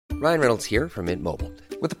Ryan Reynolds here from Mint Mobile.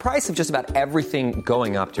 With the price of just about everything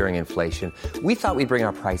going up during inflation, we thought we'd bring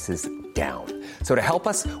our prices down. So to help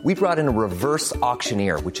us, we brought in a reverse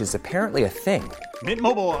auctioneer, which is apparently a thing. Mint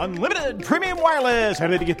Mobile Unlimited Premium Wireless. How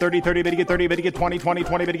to get 30, 30, bit to get 30, bit to get 20, 20,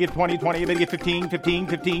 20, bit to get 20, 20, bit to get 15, 15,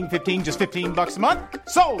 15, 15, just $15 a month?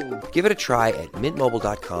 Sold! Give it a try at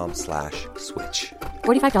mintmobile.com/switch.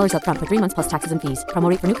 $45 up front for 3 months plus taxes and fees. Promo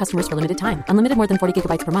rate for new customers for limited time. Unlimited more than 40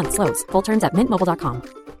 gigabytes per month. Slows full terms at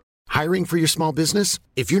mintmobile.com. Hiring for your small business?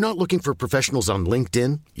 If you're not looking for professionals on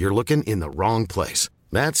LinkedIn, you're looking in the wrong place.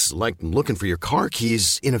 That's like looking for your car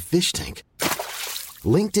keys in a fish tank.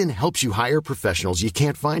 LinkedIn helps you hire professionals you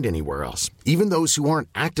can't find anywhere else, even those who aren't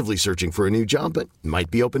actively searching for a new job but might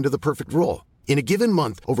be open to the perfect role. In a given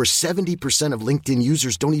month, over 70% of LinkedIn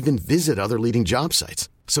users don't even visit other leading job sites.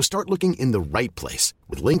 So start looking in the right place.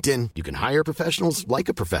 With LinkedIn, you can hire professionals like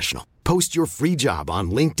a professional. Post your free job on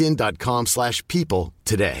linkedin.com/people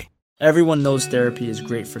today. Everyone knows therapy is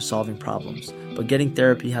great for solving problems, but getting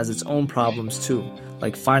therapy has its own problems too,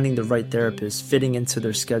 like finding the right therapist, fitting into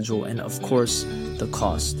their schedule, and of course, the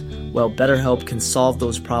cost. Well, BetterHelp can solve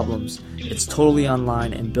those problems. It's totally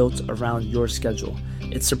online and built around your schedule.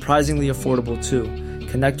 It's surprisingly affordable too.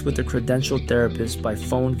 Connect with a credentialed therapist by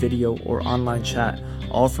phone, video, or online chat,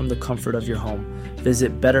 all from the comfort of your home.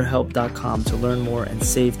 Visit BetterHelp.com to learn more and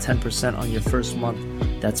save 10% on your first month.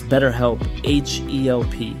 That's BetterHelp,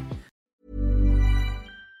 H-E-L-P.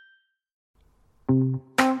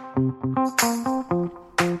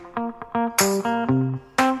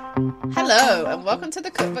 Hello and welcome to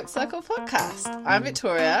the Cookbook Circle podcast. I'm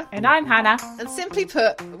Victoria. And I'm Hannah. And simply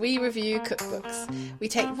put, we review cookbooks. We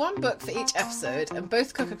take one book for each episode and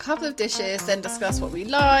both cook a couple of dishes, then discuss what we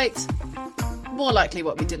liked, more likely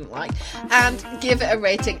what we didn't like, and give it a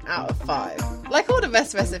rating out of 5. Like all the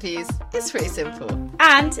best recipes, it's pretty simple.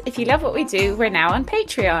 And if you love what we do, we're now on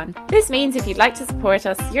Patreon. This means if you'd like to support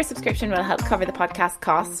us, your subscription will help cover the podcast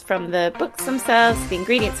costs from the books themselves, the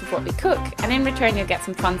ingredients of what we cook, and in return you'll get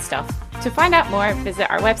some fun stuff. To find out more, visit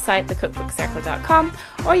our website, thecookbookcircle.com,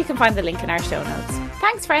 or you can find the link in our show notes.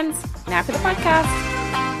 Thanks, friends. Now for the podcast.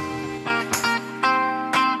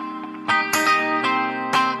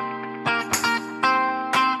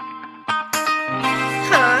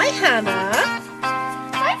 Hi, Hannah.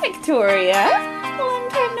 Hi, Victoria. Long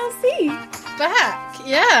time no see. Back,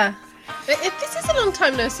 yeah. This is a long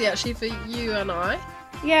time no see, actually, for you and I.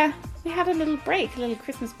 Yeah, we had a little break, a little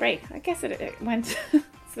Christmas break. I guess it went...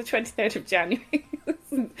 It's the 23rd of January. I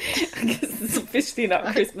guess it's officially not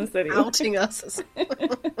Christmas anymore. Outing us.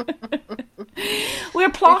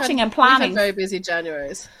 We're plotting and planning. We've had very busy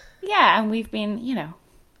Januaries. Yeah, and we've been,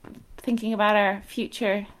 thinking about our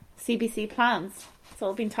future CBC plans. It's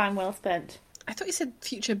all been time well spent. I thought you said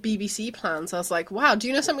future BBC plans. I was like, wow, do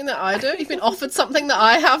you know something that I do? You've been offered something that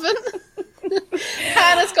I haven't?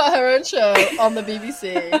 Hannah's got her own show on the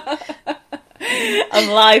BBC.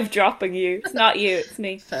 I'm live dropping you. It's not you, it's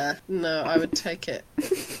me. Fair. No, I would take it.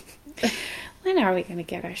 When are we going to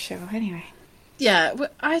get our show anyway? Yeah, do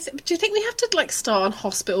you think we have to start on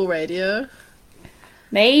hospital radio?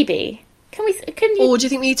 Maybe. Can you? Or do you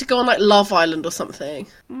think we need to go on Love Island or something?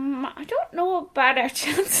 I don't know about our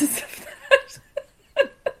chances of that.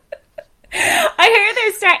 I hear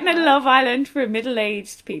they're starting a Love Island for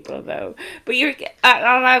middle-aged people, though. But and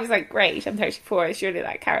I was like, great, I'm 34, surely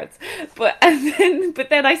that counts. But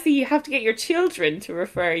then I see you have to get your children to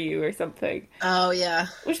refer you or something. Oh, yeah.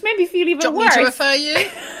 Which made me feel even worse. Do you worse. want me to refer you?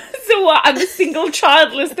 So what, I'm a single,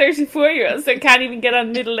 childless 34-year-old, so I can't even get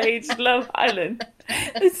on middle-aged Love Island.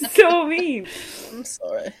 It's so mean. I'm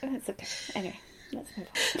sorry. That's okay. Anyway, let's move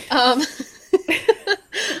on.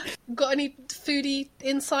 Got any foodie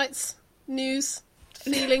insights? News,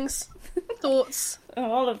 feelings, thoughts?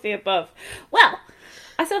 All of the above. Well,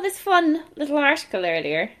 I saw this fun little article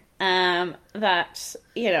earlier that,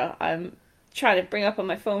 I'm trying to bring up on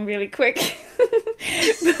my phone really quick. But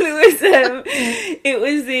it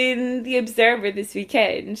was in The Observer this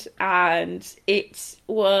weekend, and it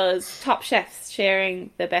was top chefs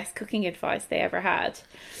sharing the best cooking advice they ever had.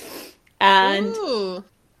 And ooh,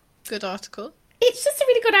 good article. It's just a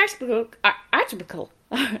really good article.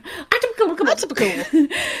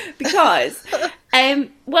 Because,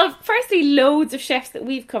 well, firstly, loads of chefs that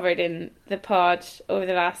we've covered in the pod over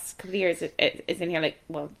the last couple of years is in here,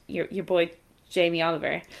 your boy Jamie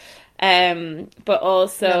Oliver, but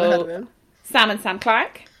also Sam and Sam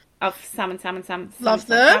Clark of Sam. Love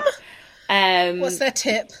them. Clark. What's their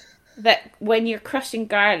tip? That when you're crushing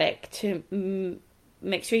garlic, to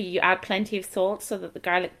make sure you add plenty of salt so that the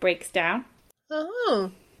garlic breaks down.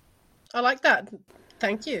 Oh, I like that.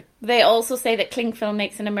 Thank you. They also say that cling film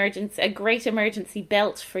makes a great emergency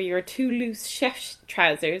belt for your too loose chef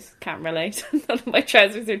trousers. Can't relate. None of my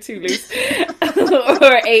trousers are too loose.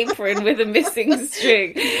 Or apron with a missing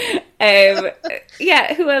string.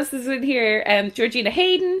 Yeah, who else is in here? Georgina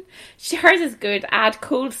Hayden. Hers is good. Add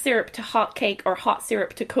cold syrup to hot cake or hot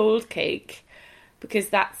syrup to cold cake, because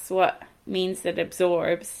that's what means that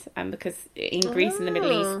absorbs. And because in Greece and the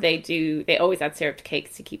Middle East, they always add syrup to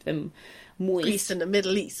cakes to keep them moist. Greece and the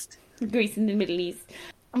Middle East. Greece and the Middle East.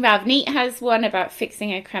 Ravneet has one about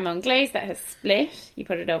fixing a creme anglaise that has split. You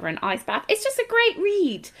put it over an ice bath. It's just a great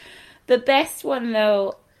read. The best one,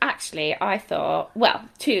 though, actually, I thought, well,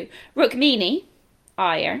 two. Rukmini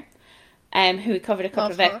Iyer, who we covered a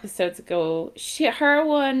couple of episodes ago. Her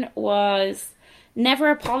one was never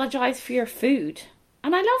apologise for your food.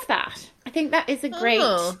 And I love that. I think that is a great...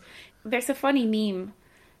 There's a funny meme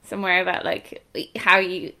somewhere about, like, how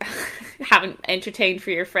you haven't entertained for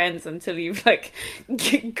your friends until you've, like,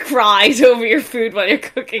 cried over your food while you're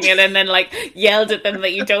cooking it, and then, like, yelled at them that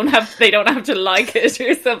they don't have to like it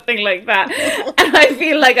or something like that. And I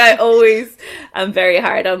feel like I always am very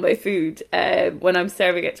hard on my food when I'm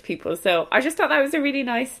serving it to people. So I just thought that was a really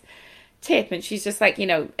nice tip. And she's just like,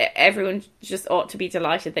 everyone just ought to be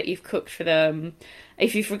delighted that you've cooked for them.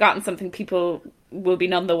 If you've forgotten something, people will be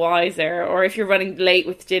none the wiser. Or if you're running late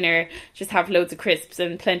with dinner, just have loads of crisps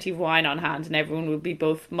and plenty of wine on hand, and everyone will be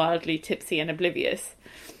both mildly tipsy and oblivious.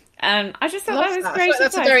 And I just thought that was great.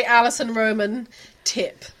 That's a very Alison Roman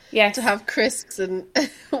tip. Yeah, to have crisps and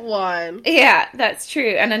wine. Yeah, that's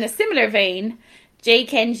true. And in a similar vein, J.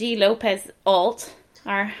 Kenji Lopez Alt,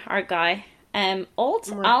 our guy, my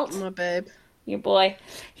babe, your boy,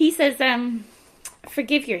 he says,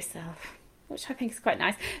 forgive yourself, which I think is quite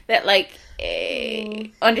nice. That, like,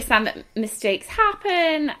 understand that mistakes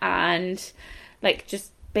happen, and, like,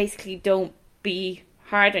 just basically don't be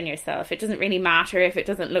hard on yourself. It doesn't really matter if it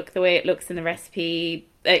doesn't look the way it looks in the recipe,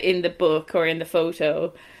 in the book or in the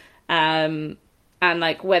photo. And,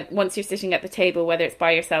 like, once you're sitting at the table, whether it's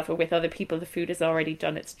by yourself or with other people, the food has already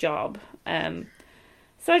done its job.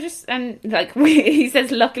 So he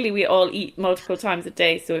says, luckily we all eat multiple times a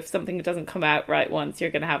day, so if something doesn't come out right once,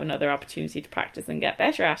 you're going to have another opportunity to practice and get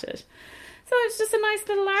better at it. So it's just a nice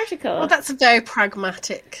little article. Well, that's a very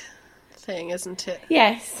pragmatic thing, isn't it?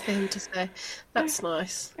 Yes. For him to say. That's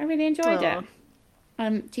nice. I really enjoyed it.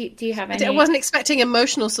 Do you have any... I wasn't expecting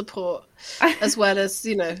emotional support as well as,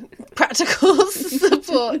 practical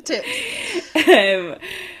support tips.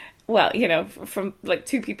 Well, from, like,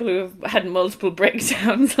 two people who have had multiple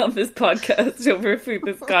breakdowns on this podcast over food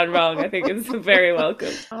that's gone wrong, I think it's very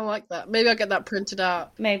welcome. I like that. Maybe I'll get that printed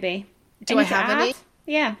out. Maybe. Do I have any?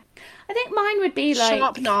 Yeah. I think mine would be, like...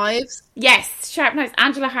 Sharp knives? Yes, sharp knives.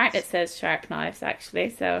 Angela Hartnett says sharp knives,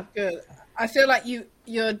 actually, so... Good. I feel like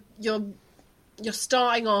you're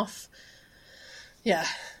starting off,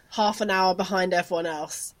 half an hour behind everyone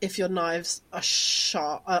else if your knives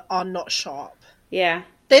are not sharp. Yeah.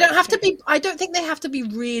 They don't have to be, I don't think they have to be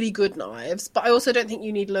really good knives, but I also don't think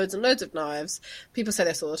you need loads and loads of knives. People say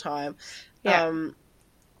this all the time. Yeah.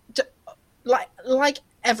 Like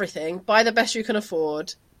everything, buy the best you can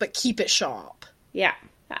afford, but keep it sharp. Yeah.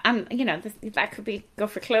 And, that could go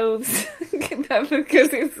for clothes,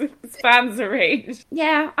 because it spans a range.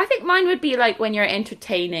 Yeah, I think mine would be, like, when you're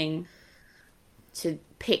entertaining, to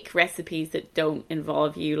pick recipes that don't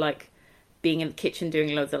involve you, like, being in the kitchen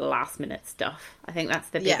doing loads of last minute stuff. I think that's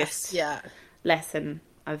the biggest lesson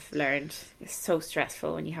I've learned. It's so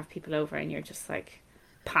stressful when you have people over and you're just, like,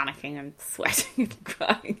 panicking and sweating and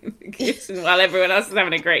crying in the kitchen while everyone else is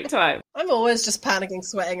having a great time. I'm always just panicking,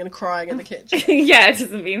 sweating and crying in the kitchen. Yeah, it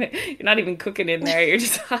doesn't mean that you're not even cooking in there, you're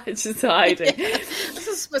just hiding. Yeah.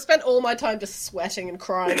 I spent all my time just sweating and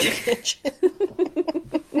crying in the kitchen.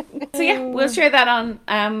 So yeah, we'll share that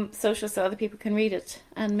on social so other people can read it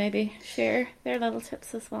and maybe share their little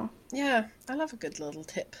tips as well. Yeah, I love a good little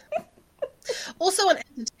tip. Also on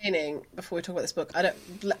entertaining, before we talk about this book,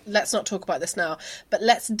 let's not talk about this now, but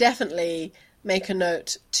let's definitely make a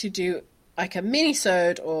note to do like a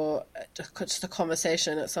mini-sode or just a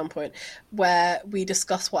conversation at some point where we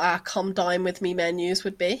discuss what our come dine with me menus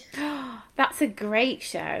would be. That's a great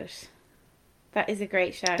shout. That is a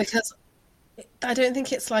great shout. Because I don't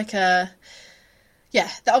think it's like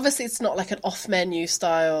obviously it's not like an off-menu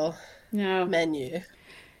style menu.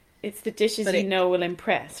 It's the dishes will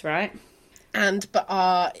impress, right? But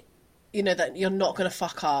are, that you're not going to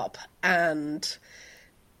fuck up and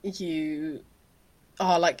you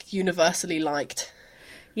are, like, universally liked.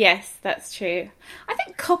 Yes, that's true. I think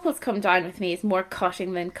think couples Come Dine With Me is more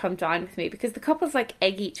cutting than Come Dine With Me, because the couples like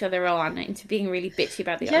egg each other on into being really bitchy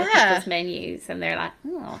about the other people's menus, and they're like,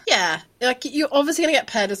 oh. Yeah, like you're obviously going to get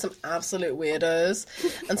paired with some absolute weirdos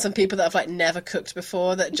and some people that have like never cooked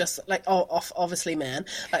before that just like, obviously men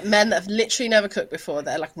that have literally never cooked before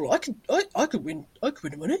that are like, well, I could win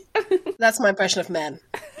money. That's my impression of men.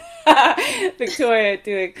 Victoria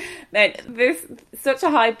doing that. There's such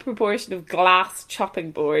a high proportion of glass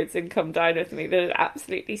chopping boards in Come Dine With Me that it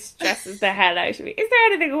absolutely stresses the hell out of me. Is there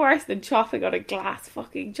anything worse than chopping on a glass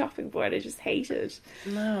fucking chopping board? I just hate it.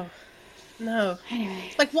 No.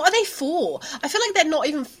 Anyway, like, what are they for? I feel like they're not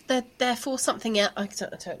even. They're for something else. I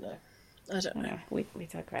don't know. We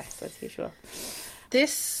digress as usual.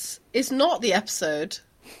 This is not the episode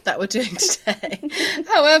that we're doing today.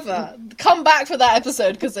 However, come back for that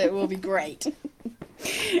episode because it will be great.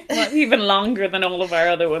 Well, even longer than all of our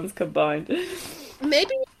other ones combined.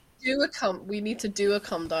 Maybe we need to do a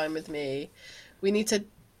Come Dine With Me. We need to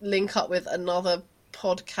link up with another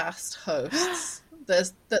podcast hosts.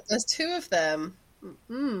 There's two of them.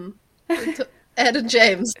 Ed and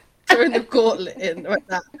James throwing the gauntlet in right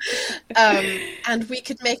now. And we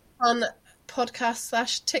could make a fun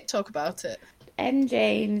podcast / TikTok about it. And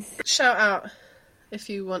James. Shout out if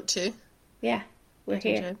you want to. Yeah, we're Ed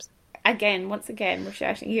here. James. Once again, we're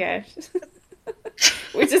shouting you out.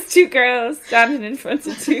 We're just two girls standing in front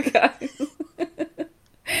of two guys.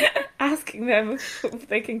 Asking them if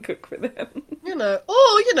they can cook for them.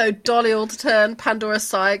 Dolly Alderton, Pandora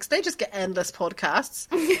Sykes, they just get endless podcasts.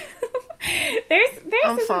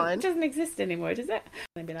 I'm fine. Doesn't exist anymore, does it?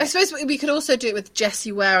 I suppose we could also do it with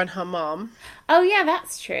Jessie Ware and her mum. Oh yeah,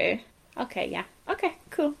 that's true. Okay, yeah. Okay,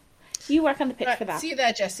 cool. You work on the pitch for that. See you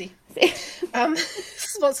there, Jessie.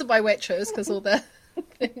 Sponsored by Waitrose, because all their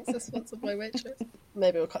things are sponsored by Waitrose.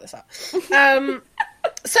 Maybe we'll cut this out.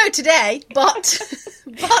 So today, but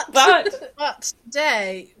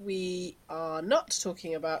today we are not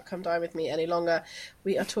talking about Come Dine With Me any longer.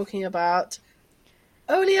 We are talking about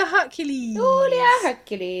Olia Hercules. Olia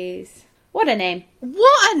Hercules. What a name.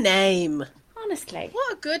 What a name. Honestly.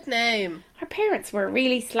 What a good name. Her parents were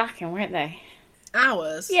really slacking, weren't they?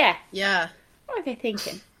 Ours? Yeah. Yeah. What were they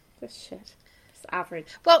thinking? Just shit. Just average.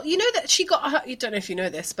 Well, you know that she got... You don't know if you know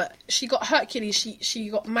this, but she got Hercules. She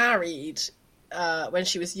got married when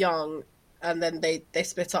she was young, and then they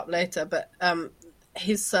split up later, but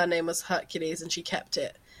his surname was Hercules and she kept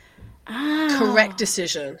it. Ah, correct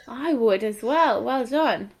decision. I would as well. Well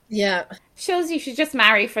done. Yeah. Shows you should just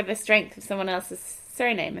marry for the strength of someone else's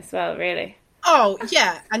surname as well, really. Oh,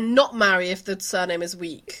 yeah, and not marry if the surname is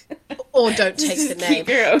weak. Or don't take the name.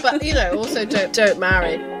 But, also don't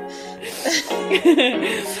marry.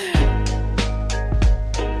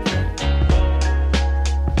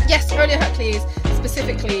 Yes, Olia Hercules,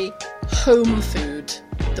 specifically Home Food,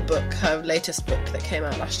 the book, her latest book that came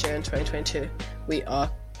out last year in 2022. We are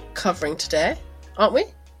covering today, aren't we?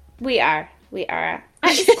 We are. Anna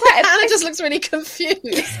just looks really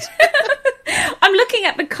confused. I'm looking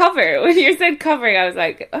at the cover. When you said covering, I was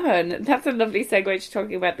like, oh, and that's a lovely segue to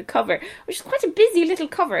talking about the cover, which is quite a busy little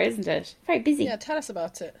cover, isn't it? Very busy. Yeah, tell us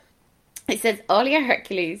about it. It says, Olia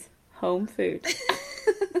Hercules, Home Food.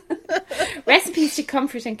 Recipes to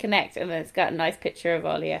comfort and connect. And then it's got a nice picture of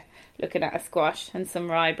Olia looking at a squash and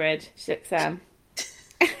some rye bread. She looks,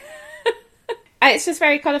 it's just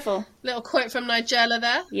very colourful. Little quote from Nigella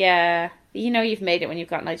there. Yeah. You've made it when you've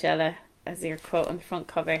got Nigella as your quote on the front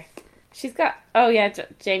cover. She's got,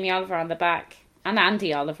 Jamie Oliver on the back. And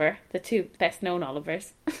Andy Oliver, the two best-known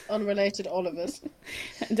Olivers. Unrelated Olivers.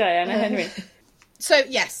 Diana Henry. So,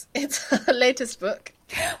 yes, it's her latest book.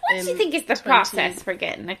 What do you think is the process for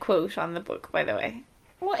getting a quote on the book, by the way?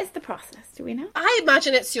 What is the process? Do we know? I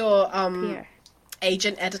imagine it's your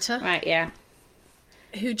agent editor. Right, yeah.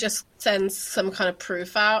 Who just sends some kind of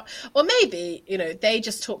proof out. Or maybe, they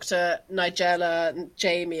just talk to Nigella,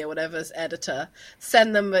 Jamie, or whatever's editor,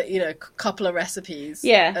 send them, a couple of recipes.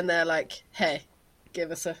 Yeah. And they're like, hey,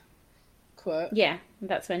 give us a quote. Yeah,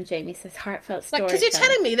 that's when Jamie says heartfelt story. Because you're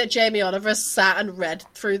telling me that Jamie Oliver sat and read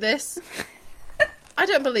through this? I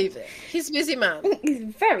don't believe it. He's a busy man. He's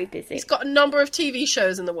very busy. He's got a number of TV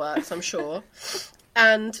shows in the works, I'm sure.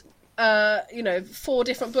 And... 4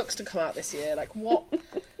 different books to come out this year. Like, what?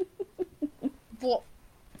 What?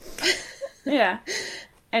 Yeah.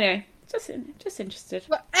 Anyway, just interested.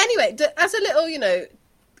 But anyway, as a little,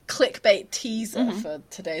 clickbait teaser for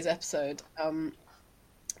today's episode,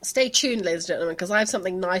 stay tuned, ladies and gentlemen, because I have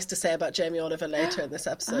something nice to say about Jamie Oliver later in this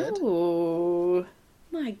episode. Oh,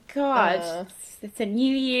 my God. It's a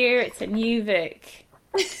new year. It's a new Vic.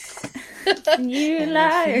 New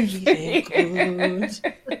life.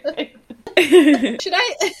 Should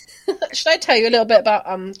I tell you a little bit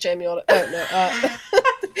about Jamie Oliver? Oh no,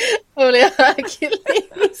 Olia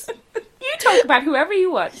Hercules. You talk about whoever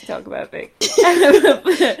you want to talk about, Vic.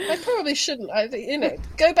 I probably shouldn't.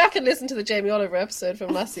 Go back and listen to the Jamie Oliver episode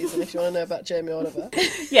from last season if you want to know about Jamie Oliver.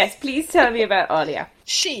 Yes, please tell me about Olia.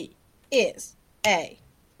 She is a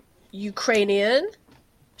Ukrainian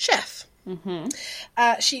chef. Mm-hmm.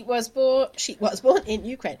 She was born in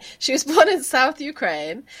Ukraine. She was born in South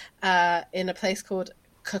Ukraine, in a place called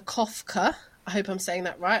Kakovka. I hope I'm saying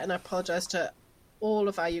that right, and I apologize to all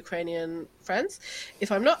of our Ukrainian friends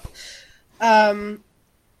if I'm not.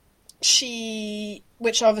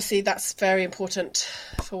 Which obviously that's very important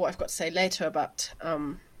for what I've got to say later about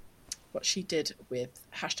what she did with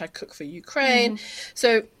 #Cook for Ukraine.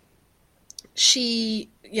 So she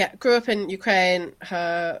grew up in Ukraine.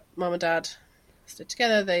 Her mum and dad stood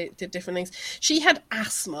together. They did different things. She had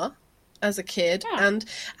asthma as a kid, and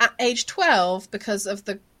at age 12, because of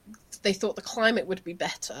they thought the climate would be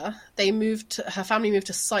better, her family moved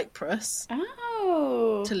to Cyprus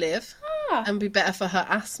to live and be better for her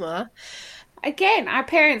asthma. Again, our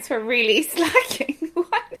parents were really slacking.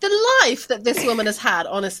 The life that this woman has had,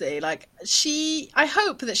 honestly, like I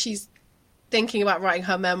hope that she's thinking about writing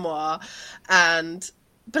her memoir,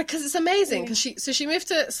 because it's amazing, because she moved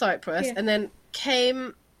to Cyprus and then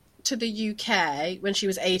came to the UK when she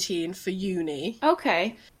was 18 for uni.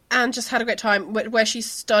 Okay. And just had a great time where she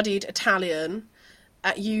studied Italian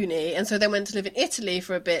at uni, and so then went to live in Italy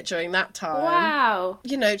for a bit during that time. Wow.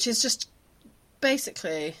 She's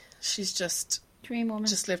just dream woman.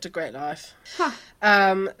 Just lived a great life.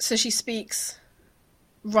 Huh. So she speaks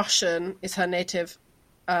Russian, is her native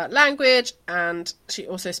language, and she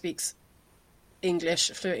also speaks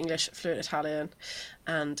English, fluent Italian,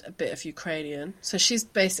 and a bit of Ukrainian. So she's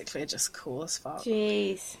basically just cool as fuck.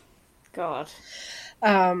 Jeez. God.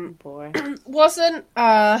 Boring. Wasn't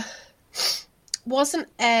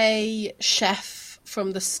a chef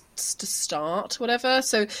from the start, whatever.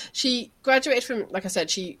 So she graduated from, like I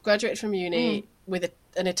said, uni with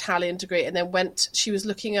an Italian degree, and then she was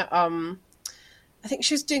looking at, I think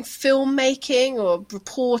she was doing filmmaking or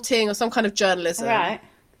reporting or some kind of journalism. Right.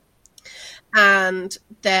 And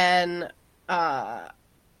then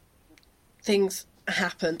things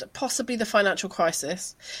happened, possibly the financial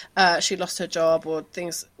crisis. She lost her job, or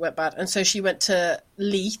things went bad, and so she went to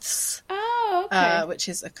Leiths, which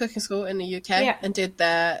is a cooking school in the UK, and did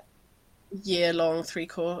their year-long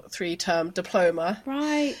 3-term diploma,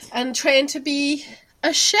 right, and trained to be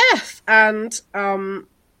a chef. And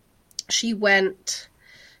she went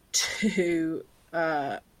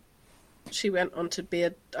on to be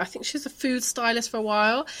I think she was a food stylist for a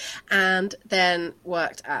while, and then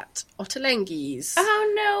worked at Ottolenghi's.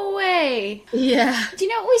 Oh, no way. Yeah. Do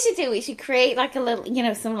you know what we should do? We should create like a little, a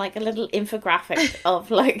little infographic of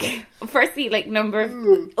firstly, number of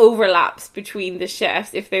overlaps between the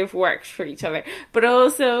chefs if they've worked for each other, but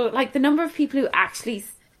also the number of people who actually,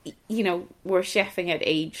 were chefing at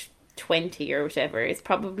age 20 or whatever is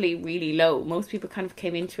probably really low. Most people kind of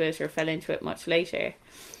came into it or fell into it much later.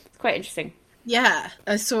 Quite interesting. Yeah,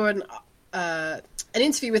 I saw an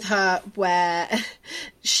interview with her where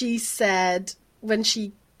she said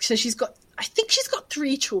she's got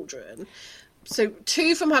 3 children. So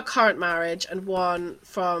 2 from her current marriage and 1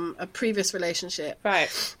 from a previous relationship.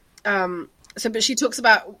 Right. But she talks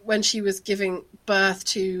about when she was giving birth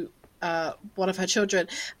to one of her children,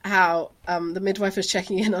 how the midwife was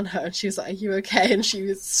checking in on her, and she was like, "Are you okay?" And she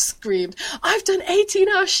was screamed, "I've done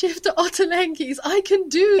 18-hour shift at Ottolenghi's. I can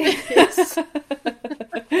do this."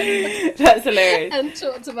 That's hilarious. And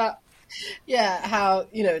talked about, how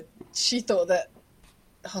she thought that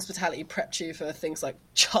hospitality prepped you for things like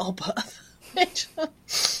childbirth.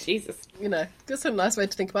 Jesus, that's a nice way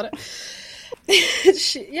to think about it.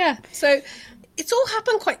 So it's all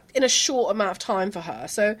happened quite in a short amount of time for her.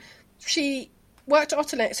 So she worked at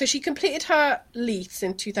Ottolenghi. So she completed her Leiths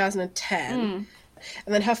in 2010. And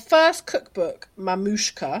then her first cookbook,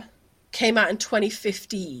 Mamushka, came out in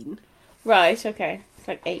 2015. Right, okay.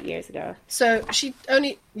 It's 8 years ago. So she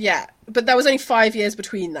but there was only 5 years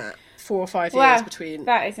between that. 4 or 5 years between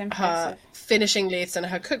that is impressive. Her finishing Leiths and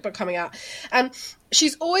her cookbook coming out. And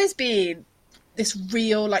she's always been this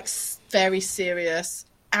real, very serious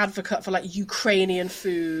advocate for Ukrainian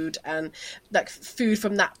food and food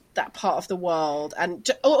from that part of the world, and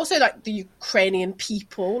also the Ukrainian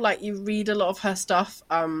people. You read a lot of her stuff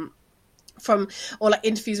from, or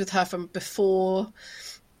interviews with her from before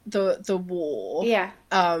the war. Yeah.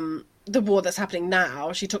 The war that's happening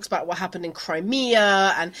now. She talks about what happened in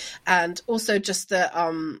Crimea, and also just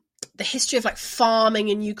the the history of like farming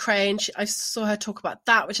in Ukraine. I saw her talk about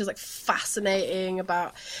that, which is like fascinating,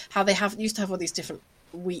 about how they used to have all these different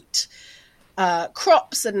wheat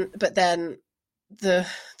crops, but then the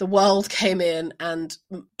world came in and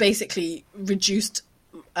basically reduced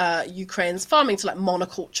Ukraine's farming to like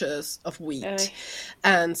monocultures of wheat,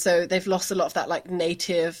 and so they've lost a lot of that like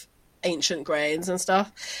native ancient grains and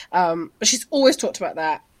stuff. But she's always talked about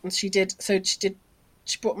that, and she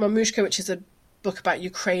brought Mamushka, which is a book about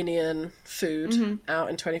Ukrainian food, out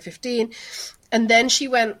in 2015, and then she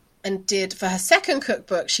went and did, for her second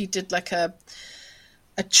cookbook, she did like a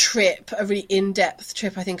trip, a really in-depth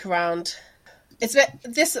trip, I think, around.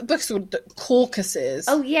 This book's called The Caucasus.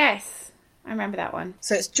 Oh yes, I remember that one.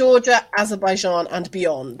 So it's Georgia, Azerbaijan, and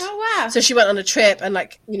beyond. Oh wow! So she went on a trip and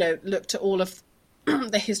looked at all of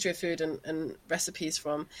the history of food and recipes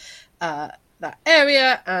from that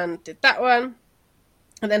area, and did that one.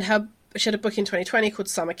 And then she had a book in 2020 called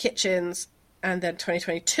Summer Kitchens, and then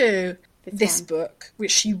 2022 this book,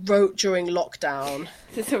 which she wrote during lockdown.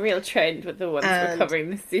 It's a real trend with the ones we're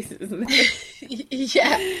covering this season, isn't it?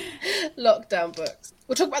 Yeah, lockdown books.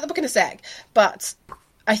 We'll talk about the book in a sec, but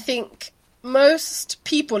I think most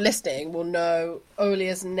people listening will know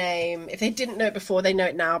Olia's name. If they didn't know it before, they know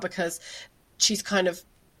it now, because she's kind of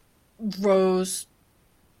rose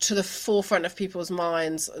to the forefront of people's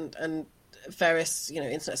minds and various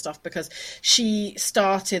internet stuff, because she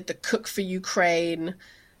started the Cook for Ukraine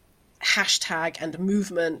hashtag and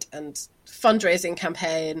movement and fundraising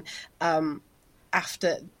campaign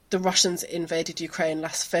after the Russians invaded Ukraine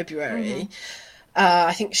last February.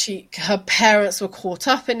 I think her parents were caught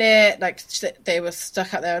up in it, like they were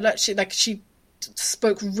stuck out there. She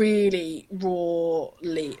spoke really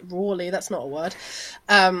rawly, that's not a word.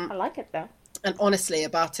 I like it though. And honestly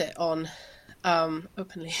about it on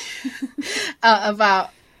openly about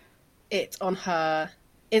it on her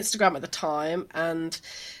Instagram at the time, and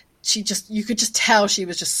you could just tell she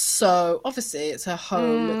was just so, obviously it's her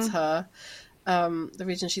home, it's her the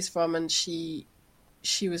region she's from, and she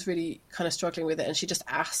was really kind of struggling with it, and she just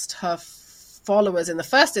asked her followers in the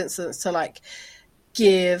first instance to like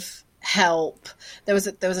give help. There was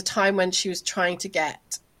a time when she was trying to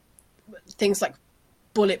get things like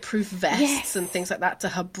bulletproof vests and things like that to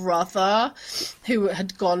her brother, who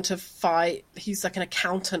had gone to fight. He's like an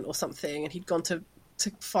accountant or something, and he'd gone to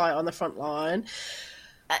fight on the front line.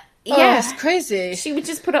 It's crazy. She would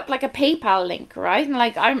just put up like a PayPal link, right? And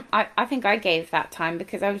like I think I gave that time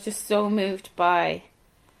because I was just so moved by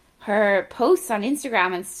her posts on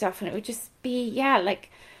Instagram and stuff, and it would just be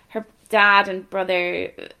like her dad and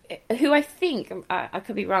brother, who I think I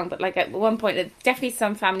could be wrong, but like at one point, definitely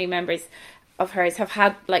some family members of hers have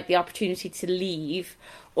had like the opportunity to leave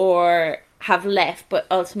or have left, but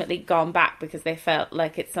ultimately gone back because they felt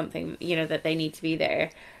like it's something that they need to be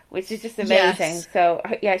there, which is just amazing. Yes. So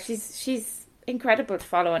yeah, she's incredible to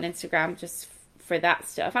follow on Instagram just for that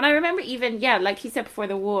stuff. And I remember even like you said, before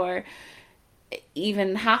the war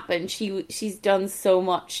even happened, she's done so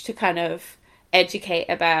much to kind of educate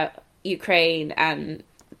about Ukraine and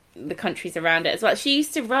the countries around it as well. She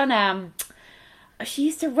used to run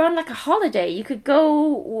like a holiday. You could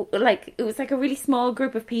go, like, it was like a really small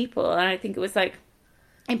group of people, and I think it was like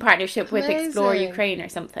in partnership with Explore Ukraine or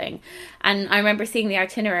something. And I remember seeing the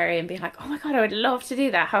itinerary and being like, oh my god, I would love to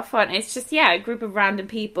do that, how fun. And it's just a group of random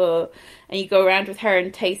people, and you go around with her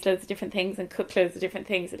and taste loads of different things and cook loads of different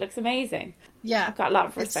things. It looks amazing. I've got a lot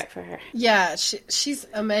of respect for her. She's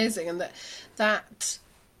amazing, and that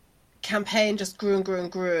campaign just grew and grew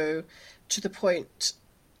and grew to the point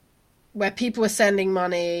where people were sending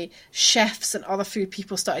money, chefs and other food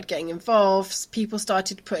people started getting involved. People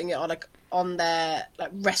started putting it on their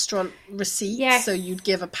like restaurant receipts. Yes. So you'd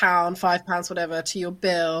give £1, £5, whatever to your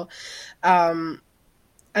bill. Or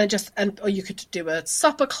you could do a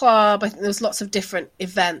supper club. I think there was lots of different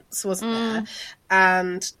events, wasn't there?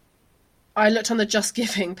 And I looked on the Just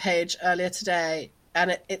Giving page earlier today,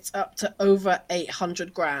 and it's up to over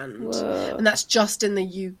 800 grand. Whoa. And that's just in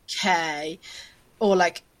the UK. Or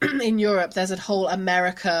like in Europe, there's a whole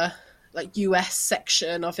America, like US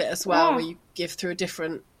section of it as well, where you give through a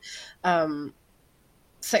different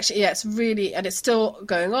section. Yeah, it's really, and it's still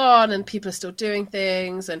going on, and people are still doing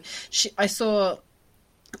things. And I saw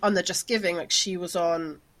on the Just Giving, like she was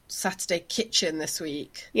on Saturday Kitchen this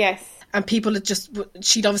week. Yes. And people had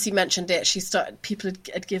she'd obviously mentioned it. People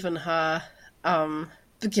had given her,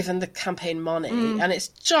 given the campaign money, and it's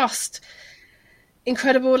just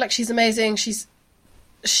incredible. Like, she's amazing. She's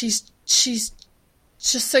just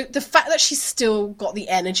so, the fact that she's still got the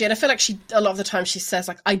energy, and I feel like a lot of the time she says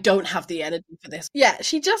like, I don't have the energy for this. Yeah,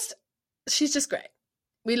 she's just great.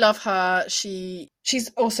 We love her. She's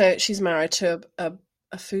married to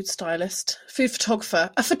a food stylist, food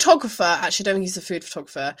photographer, actually I don't think he's a food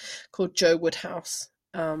photographer, called Joe Woodhouse.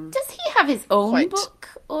 Does he have his own book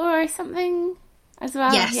or something as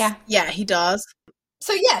well? Yes. Yeah, he does.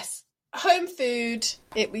 So yes, home food.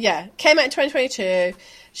 It came out in 2022.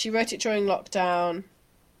 She wrote it during lockdown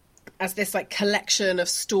as this like collection of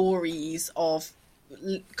stories of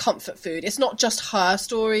comfort food. It's not just her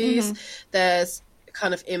stories. There's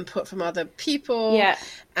kind of input from other people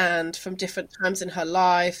and from different times in her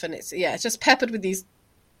life, and it's just peppered with these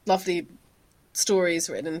lovely stories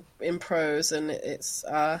written in prose, and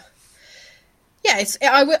I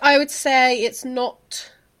would say it's not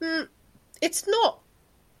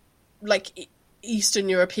like Eastern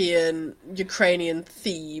European, Ukrainian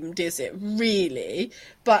themed, is it really?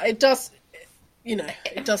 But it does,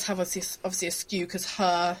 it does have obviously a skew because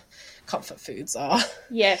her comfort foods are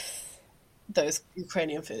those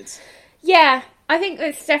Ukrainian foods. Yeah, I think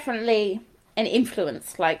there's definitely an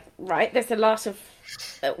influence, like, right? There's a lot of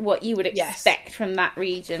what you would expect from that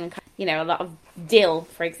region. A lot of dill,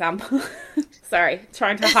 for example. Sorry,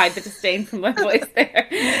 trying to hide the disdain from my voice there.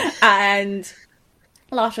 And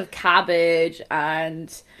a lot of cabbage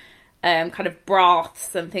and kind of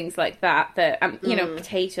broths and things like that.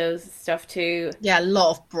 Potatoes and stuff too. Yeah, a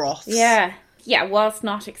lot of broths. Yeah. Yeah, whilst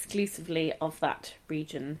not exclusively of that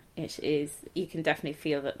region, you can definitely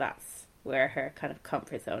feel that that's where her kind of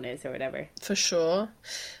comfort zone is or whatever. For sure.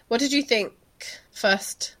 What did you think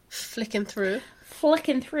first flicking through?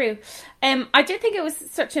 I did think it was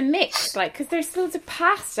such a mix, like, because there's loads of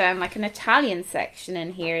pasta and like an Italian section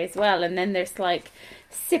in here as well, and then there's like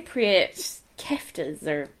Cypriot keftas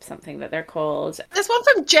or something that they're called. There's one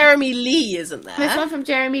from Jeremy Lee, isn't there? There's one from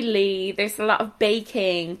Jeremy Lee. There's a lot of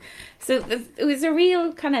baking. So it was a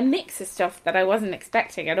real kind of mix of stuff that I wasn't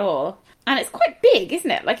expecting at all. And it's quite big,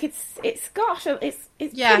 isn't it? Like it's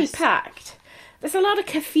pretty packed. There's a lot of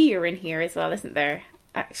kefir in here as well, isn't there?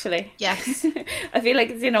 Actually. Yes. I feel like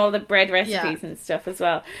it's in all the bread recipes and stuff as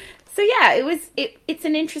well. So yeah, it's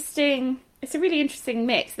a really interesting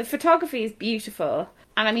mix. The photography is beautiful.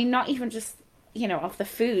 And I mean, not even just, of the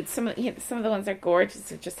food. Some of the ones are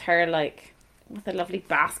gorgeous of just her, like, with a lovely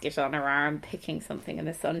basket on her arm, picking something in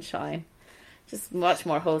the sunshine. Just much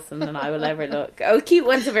more wholesome than I will ever look. Oh, cute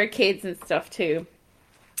ones of her kids and stuff too.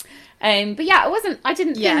 But yeah, I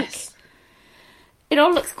didn't think... It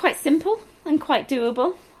all looks quite simple and quite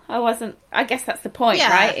doable. I guess that's the point,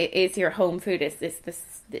 right? It is your home food. It's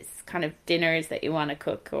this kind of dinners that you want to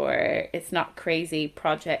cook, or it's not crazy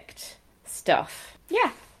project stuff.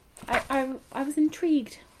 Yeah. I was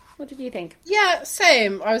intrigued. What did you think? Yeah,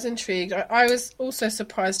 same. I was intrigued. I was also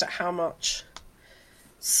surprised at how much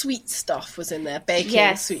sweet stuff was in there.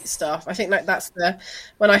 Baking sweet stuff. I think like that's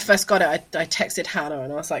when I first got it, I texted Hannah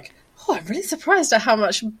and I was like, oh, I'm really surprised at how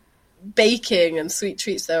much baking and sweet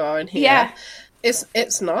treats there are in here. Yeah.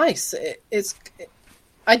 It's nice.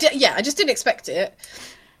 I just didn't expect it.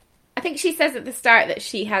 I think she says at the start that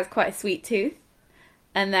she has quite a sweet tooth.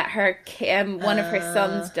 And that one of her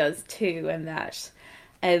sons does too, and that,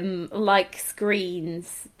 like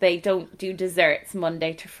screens, they don't do desserts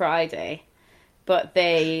Monday to Friday, but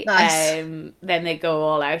they then they go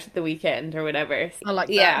all out at the weekend or whatever. I like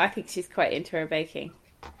that. Yeah, I think she's quite into her baking.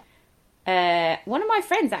 One of my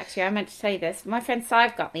friends, actually, I meant to tell you this. My friend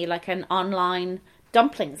Sive got me like an online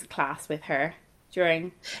dumplings class with her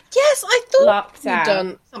during I thought lockdown. You'd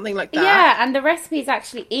done something like that. Yeah, and the recipe is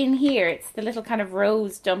actually in here. It's the little kind of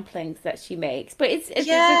rose dumplings that she makes. But the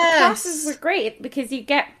classes were great because you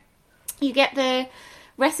get the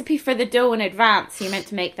recipe for the dough in advance. So you're meant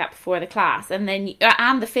to make that before the class, and then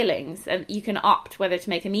and the fillings, and you can opt whether to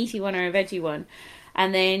make a meaty one or a veggie one,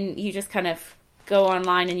 and then you just kind of go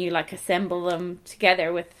online and you like assemble them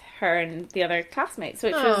together with her and the other classmates,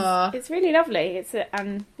 which it's really lovely. It's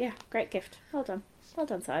great gift. Well done,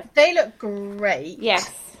 Si. They look great.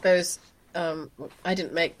 Yes, those. I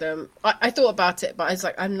didn't make them. I thought about it, but I was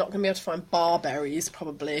like, I'm not going to be able to find barberries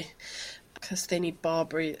probably because they need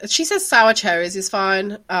barberries. She says sour cherries is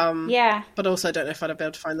fine. But also I don't know if I'd be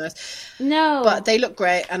able to find those. No, but they look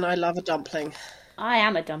great, and I love a dumpling. I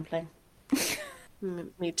am a dumpling.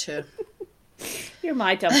 Me too. You're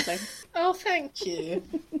my dumpling. Oh, thank you.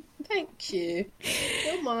 Thank you.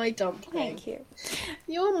 You're my dumpling. Thank you.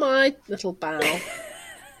 You're my little bow.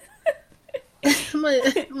 my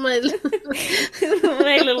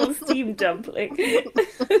little steamed dumpling.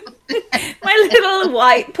 My little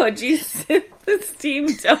white pudgy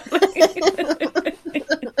steamed dumpling.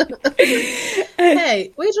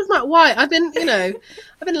 Hey, what are you talking about? Why?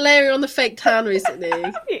 I've been layering on the fake tan recently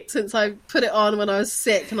since I put it on when I was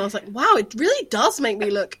sick, and I was like, wow, it really does make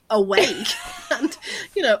me look awake and,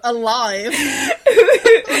 alive.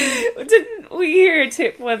 Didn't we hear a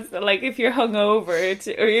tip once that, like, if you're hungover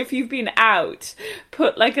or if you've been out,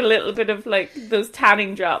 put like a little bit of like those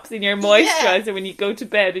tanning drops in your moisturizer when you go to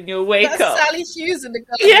bed, and you'll wake up. Sally Hughes in the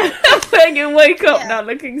garden. Yeah, when you wake up not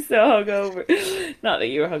looking so hungover. Not that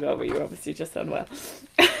you were hungover, you were obviously just unwell.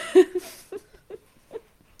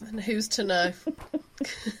 And who's to know?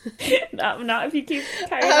 not if you keep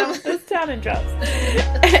carrying on with those tanning drops.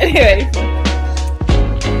 Anyway.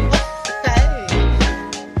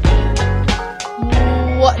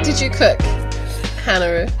 What did you cook,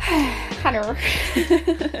 Hannah? Hannah.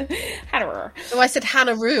 Oh, I said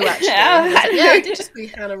Hannah-roo, actually. I did just be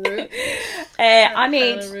Hannah-roo. I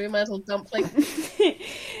made... Hannah-roo, my little dumpling.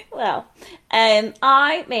 Well,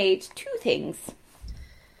 I made two things.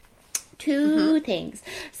 Two things.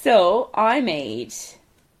 So, I made...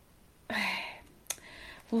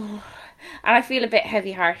 and I feel a bit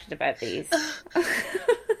heavy-hearted about these. I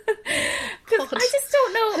just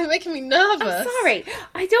don't know. You're making me nervous. I'm sorry.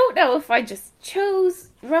 I don't know if I just chose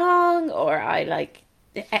wrong or I like...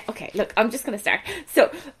 Okay, look, I'm just going to start.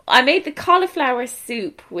 So, I made the cauliflower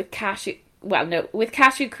soup with cashew... Well, no, with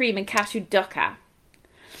cashew cream and cashew dukkha.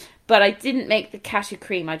 But I didn't make the cashew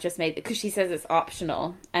cream. I just made it because she says it's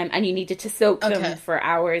optional. And you needed to soak them for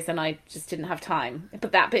hours, and I just didn't have time.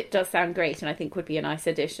 But that bit does sound great, and I think would be a nice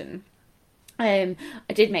addition. I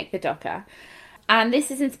did make the dukkha. And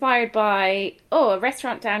this is inspired by, a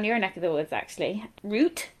restaurant down your neck of the woods, actually.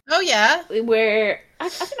 Root. Oh, yeah. Where, I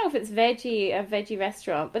don't know if it's a veggie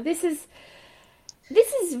restaurant, but this is...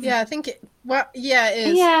 Yeah, I think it... Well, yeah, it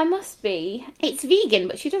is. Yeah, it must be. It's vegan,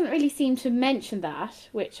 but she doesn't really seem to mention that,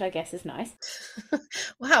 which I guess is nice.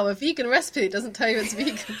 Wow, a vegan recipe doesn't tell you it's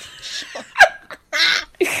vegan.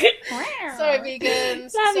 Sorry,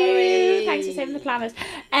 vegans. Love you. Thanks for saving the planet.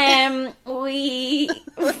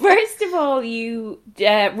 First of all, you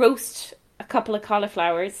roast a couple of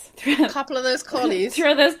cauliflowers. A couple of those collies.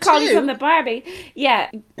 Throw those collies on the Barbie. Yeah,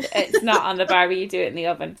 it's not on the Barbie. You do it in the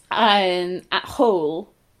oven. And at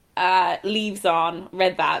whole, leaves on.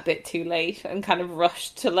 Read that a bit too late and kind of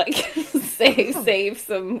rushed to like save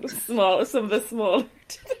some of the smaller.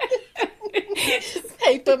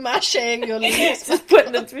 Paper mâché your leaves. Just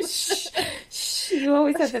putting them through. You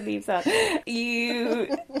always have the leaves on.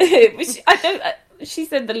 She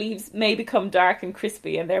said the leaves may become dark and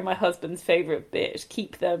crispy, and they're my husband's favourite bit.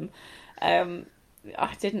 Keep them.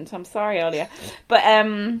 I didn't. I'm sorry, Olia. But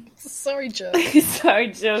sorry, Joe.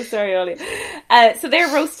 Sorry, Joe. Sorry, Olia. So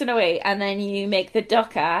they're roasting away, and then you make the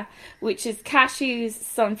dukkha, which is cashews,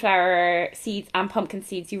 sunflower seeds, and pumpkin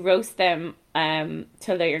seeds. You roast them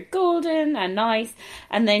till they're golden and nice,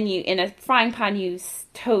 and then you, in a frying pan, you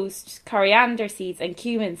toast coriander seeds and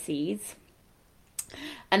cumin seeds.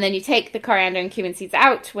 And then you take the coriander and cumin seeds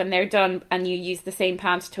out when they're done, and you use the same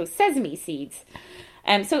pan to toast sesame seeds.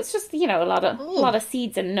 So it's just, a lot of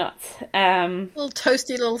seeds and nuts. Little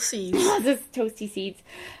toasty little seeds. Just toasty seeds.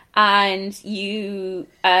 And you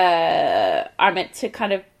are meant to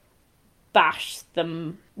kind of bash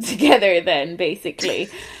them together then, basically.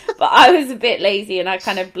 But I was a bit lazy, and I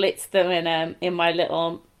kind of blitzed them in my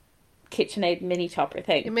little KitchenAid mini chopper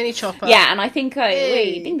thing. Your mini chopper. Yeah, and I think I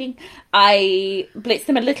blitzed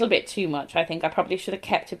them a little bit too much. I think I probably should have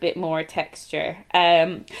kept a bit more texture.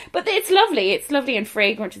 But it's lovely. It's lovely and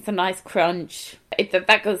fragrant. It's a nice crunch.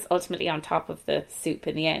 That goes ultimately on top of the soup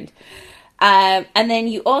in the end. And then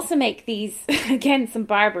you also make these, again, some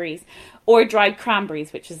barberries or dried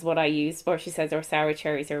cranberries, which is what I use, or she says, or sour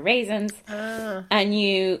cherries or raisins. And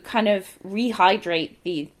you kind of rehydrate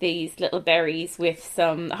these little berries with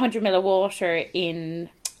some 100 ml of water in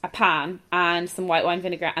a pan and some white wine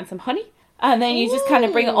vinegar and some honey. And then you just kind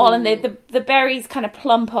of bring it all, and the berries kind of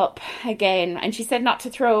plump up again. And she said not to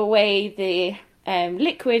throw away the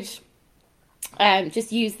liquid.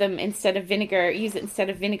 Just use them instead of vinegar. Use it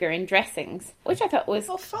instead of vinegar in dressings, which I thought was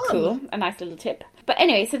cool. A nice little tip. But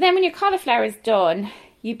anyway, so then when your cauliflower is done,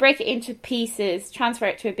 you break it into pieces, transfer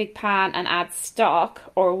it to a big pan, and add stock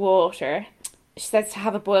or water. She says to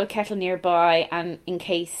have a boiled kettle nearby, and in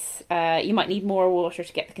case you might need more water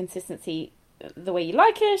to get the consistency the way you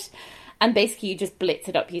like it. And basically, you just blitz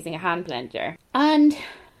it up using a hand blender. And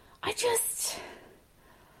I just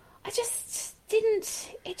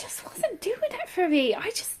wasn't doing it for me.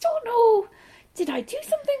 I just don't know. Did I do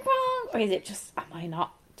something wrong? Or is it just,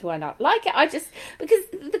 do I not like it? Because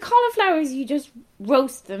the cauliflowers, you just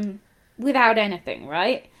roast them without anything,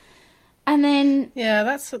 right? And then...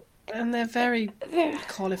 Yeah, and they're very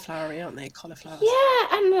cauliflowery, aren't they? Cauliflowers. Yeah,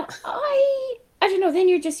 and I don't know, then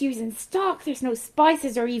you're just using stock. There's no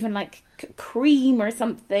spices or even like cream or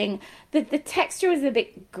something. The texture was a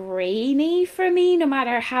bit grainy for me, no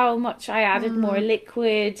matter how much I added more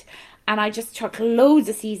liquid. And I just chucked loads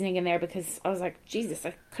of seasoning in there because I was like, Jesus,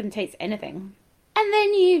 I couldn't taste anything. And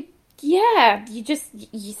then you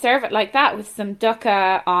serve it like that with some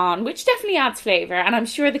dukkha on, which definitely adds flavour. And I'm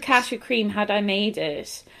sure the cashew cream, had I made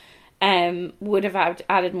it, would have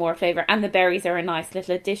added more flavour. And the berries are a nice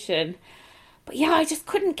little addition. But yeah, I just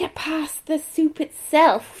couldn't get past the soup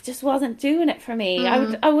itself. Just wasn't doing it for me.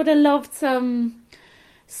 I would have loved some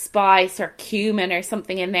spice or cumin or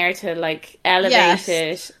something in there to like elevate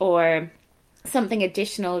it, or something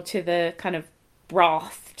additional to the kind of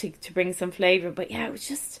broth to bring some flavour. But yeah, it was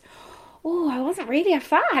just, I wasn't really a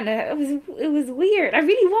fan. It was weird. I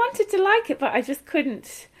really wanted to like it, but I just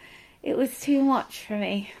couldn't. It was too much for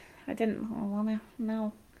me. I didn't want to.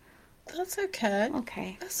 No. That's okay.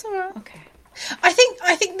 Okay. That's all right. Okay. I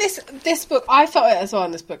think this book, I felt it as well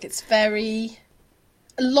in this book. It's a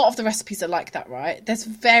lot of the recipes are like that, right? There's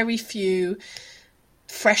very few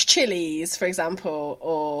fresh chilies, for example,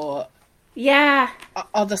 or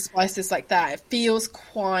other spices like that. It feels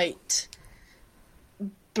quite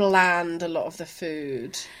bland, a lot of the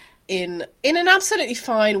food, in an absolutely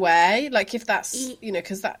fine way. Like, if that's,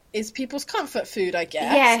 because that is people's comfort food, I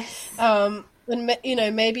guess. Yes.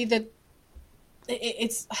 And maybe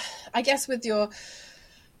it's, I guess with your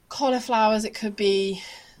cauliflowers, it could be,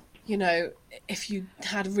 if you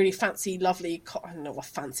had really fancy, lovely, I don't know what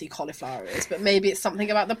fancy cauliflower is, but maybe it's something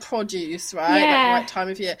about the produce, right? Yeah. Like, right time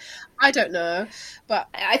of year. I don't know, but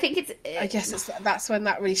I think I guess that's when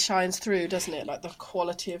that really shines through, doesn't it? Like the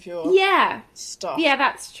quality of your stuff. Yeah,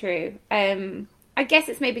 that's true. I guess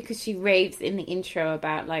it's maybe because she raves in the intro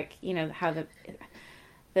about, like, how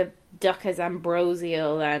the duck is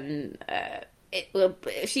ambrosial, and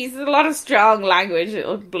she's a lot of strong language.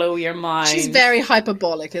 It'll blow your mind. She's very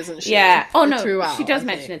hyperbolic, isn't she? Yeah. Oh no, throughout, she does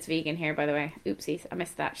mention it's vegan here, by the way. Oopsies, I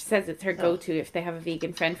missed that. She says it's her go-to if they have a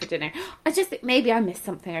vegan friend for dinner. I just think maybe I missed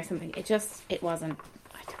something or something. It wasn't.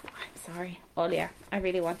 I'm sorry, Olia. I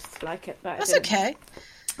really wanted to like it, but that's okay.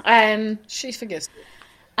 She forgives you.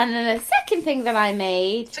 And then the second thing that I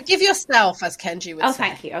made... Forgive yourself, as Kenji would say. Oh,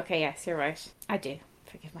 thank you. Okay, yes, you're right. I do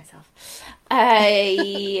forgive myself.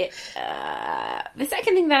 The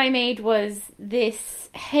second thing that I made was this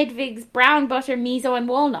Hedwig's brown butter miso and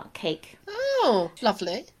walnut cake. Oh,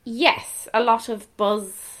 lovely. Yes, a lot of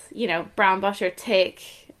buzz, brown butter thick.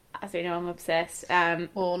 As we know, I'm obsessed.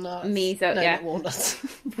 Walnuts. Miso, no, yeah. Not walnuts.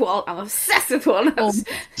 I'm obsessed with walnuts.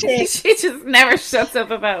 She just never shuts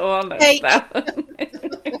up about walnuts.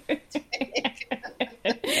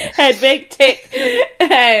 Hedwig tick.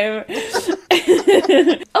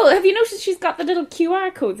 Oh, have you noticed she's got the little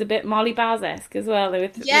QR codes a bit Molly Baz-esque as well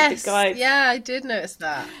with the guides? Yeah, I did notice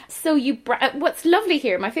that. So what's lovely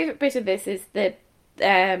here, my favourite bit of this is that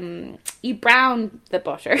you brown the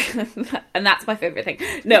butter, and that's my favourite thing.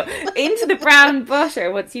 No, into the brown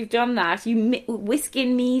butter, once you've done that, you whisk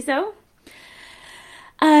in miso.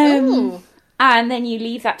 And then you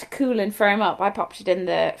leave that to cool and firm up. I popped it in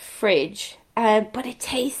the fridge. But it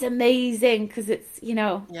tastes amazing because it's, Yeah,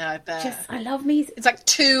 I bet. I love miso. It's like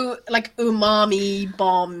two, umami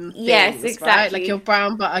bomb things, yes, exactly. Right? Like your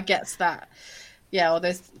brown butter gets that. Yeah, or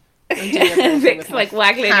there's... Vic's like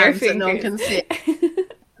waggling her fingers. That no one can see.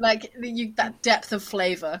 That depth of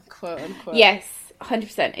flavour, quote unquote. Yes,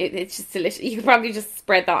 100%. It's just delicious. You could probably just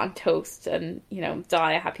spread that on toast and,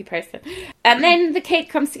 die a happy person. And then the cake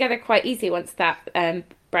comes together quite easy once that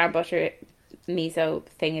brown butter miso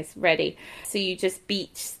thing is ready. So you just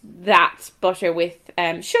beat that butter with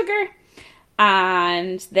sugar,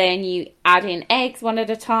 and then you add in eggs one at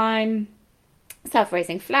a time,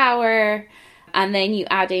 self-raising flour, and then you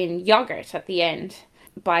add in yogurt at the end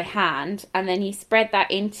by hand, and then you spread that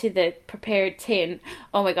into the prepared tin.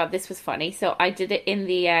 Oh my god, this was funny. So I did it in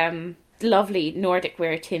the lovely Nordic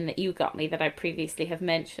ware tin that you got me that I previously have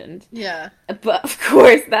mentioned. Yeah. But of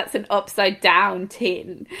course that's an upside down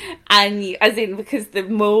tin, and because the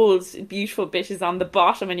mold beautiful bit is on the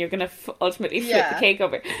bottom and you're going to ultimately flip the cake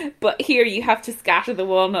over. But here you have to scatter the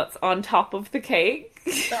walnuts on top of the cake.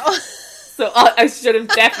 Oh. So I should have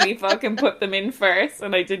definitely fucking put them in first,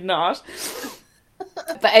 and I did not.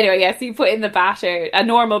 But anyway, yes, you put in the batter. A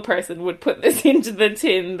normal person would put this into the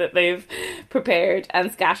tin that they've prepared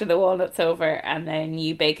and scatter the walnuts over, and then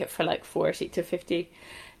you bake it for 40 to 50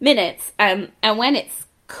 minutes. And when it's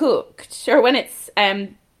cooked, or when it's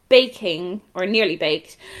baking, or nearly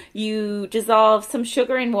baked, you dissolve some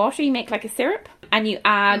sugar in water. You make like a syrup, and you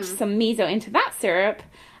add some miso into that syrup,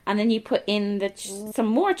 and then you put in some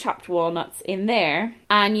more chopped walnuts in there,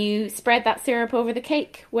 and you spread that syrup over the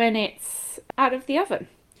cake when it's out of the oven.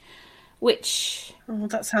 Which... Oh,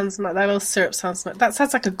 that little syrup sounds like... That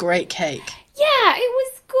sounds like a great cake. Yeah, it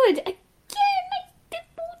was good. Again,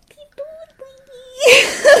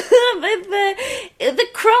 the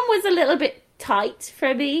crumb was a little bit tight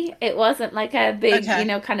for me. It wasn't like a big,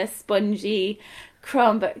 kind of spongy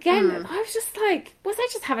crumb. But again, I was just like, was I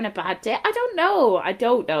just having a bad day? I don't know.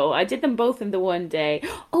 I did them both in the one day.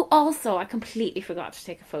 Oh, also, I completely forgot to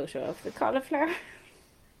take a photo of the cauliflower.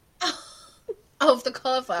 Of the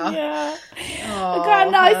cauliflower? Yeah. I got a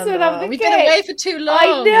nice one of the We've cake. been away for too long. I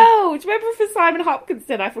know. Do you remember for Simon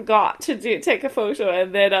Hopkinson, I forgot to take a photo,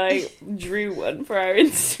 and then I drew one for our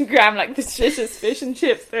Instagram, like the shittest fish and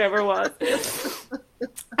chips there ever was. It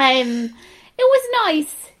was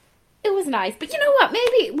nice. It was nice. But you know what?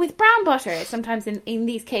 Maybe with brown butter, sometimes in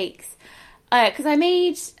these cakes, because I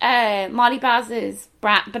made Molly Baz's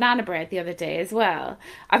banana bread the other day as well.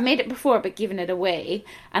 I've made it before but given it away,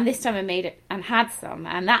 and this time I made it and had some,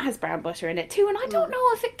 and that has brown butter in it too, and I don't know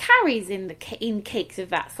if it carries in cakes of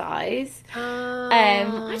that size.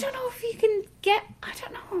 I don't know if you can get, I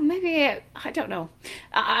don't know, maybe, I don't know.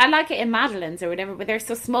 I like it in Madeleines or whatever, but they're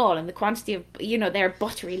so small, and the quantity of, they're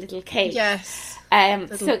buttery little cakes. Yes.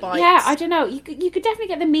 So bites. yeah, I don't know. You could definitely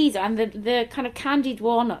get the miso, and the kind of candied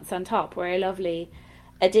walnuts on top were a lovely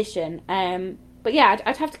addition. But yeah,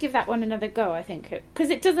 I'd have to give that one another go, I think, because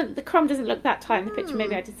the crumb doesn't look that tight in the picture.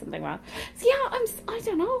 Maybe I did something wrong. So yeah, I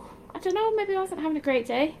don't know. Maybe I wasn't having a great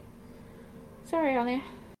day. Sorry, Olia.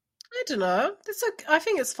 I don't know. It's okay. I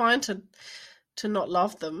think it's fine to not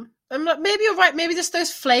love them. Maybe you're right. Maybe just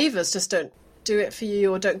those flavors just don't do it for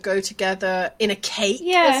you, or don't go together in a cake.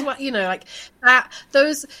 Yeah. As well, like that.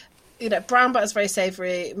 Those, brown butter's very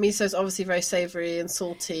savoury. Miso's obviously very savoury and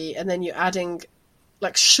salty, and then you're adding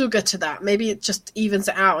like sugar to that. Maybe it just evens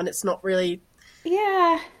it out, and it's not really.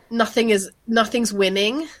 Yeah. Nothing's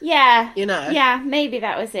winning. Yeah. Yeah, maybe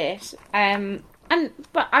that was it.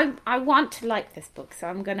 But I want to like this book, so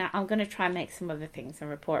I'm gonna try and make some other things and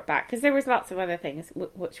report back, because there was lots of other things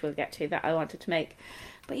which we'll get to that I wanted to make.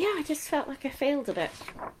 But yeah, I just felt like I failed a bit.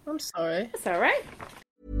 I'm sorry. That's all right.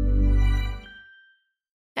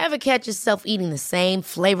 Ever catch yourself eating the same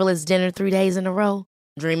flavorless dinner 3 days in a row?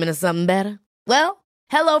 Dreaming of something better? Well,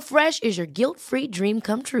 HelloFresh is your guilt-free dream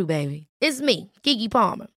come true, baby. It's me, Keke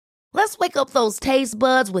Palmer. Let's wake up those taste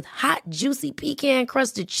buds with hot, juicy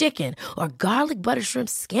pecan-crusted chicken or garlic butter shrimp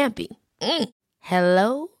scampi.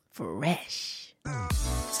 Hello Fresh.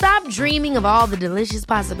 Stop dreaming of all the delicious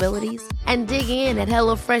possibilities and dig in at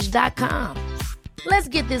HelloFresh.com. Let's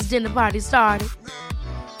get this dinner party started.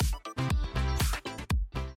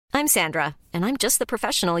 I'm Sandra, and I'm just the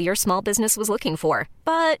professional your small business was looking for.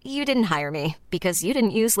 But you didn't hire me because you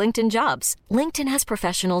didn't use LinkedIn Jobs. LinkedIn has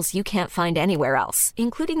professionals you can't find anywhere else,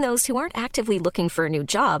 including those who aren't actively looking for a new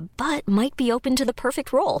job, but might be open to the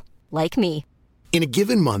perfect role, like me. In a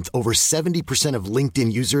given month, over 70% of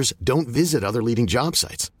LinkedIn users don't visit other leading job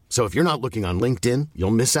sites. So if you're not looking on LinkedIn,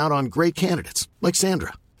 you'll miss out on great candidates like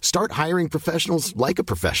Sandra. Start hiring professionals like a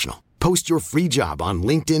professional. Post your free job on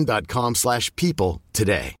linkedin.com/people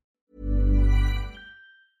today.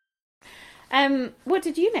 What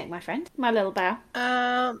did you make, my friend? My little bow.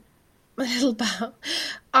 My little bow.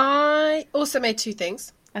 I also made two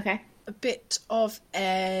things. Okay. A bit of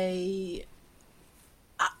a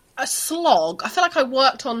slog. I feel like I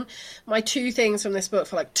worked on my two things from this book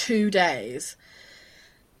for like 2 days.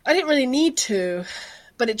 I didn't really need to,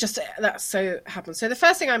 but that so happened. So the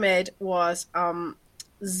first thing I made was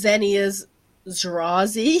Xenia's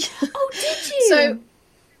Zrazi. Oh, did you? So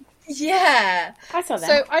yeah, I saw that.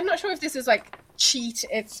 So I'm not sure if this is like cheat.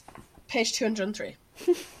 It's page 203.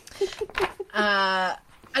 I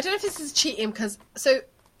don't know if this is cheating because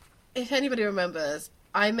if anybody remembers,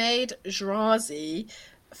 I made Zrazi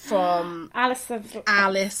from Alice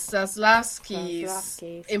Zaslavsky's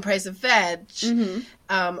In Praise of Veg,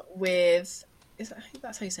 with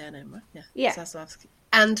that's how you say her name, right? Yeah. Zaslavsky.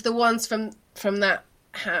 And the ones from that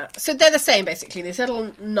so they're the same basically. These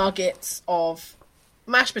little nuggets of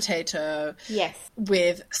mashed potato, yes,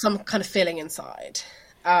 with some kind of filling inside.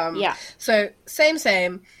 Yeah. So same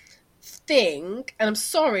thing, and I'm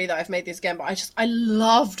sorry that I've made these again, but I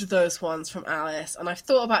loved those ones from Alice, and I've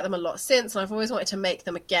thought about them a lot since, and I've always wanted to make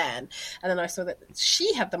them again. And then I saw that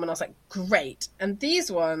she had them, and I was like, great. And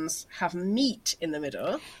these ones have meat in the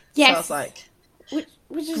middle. Yes. So I was like,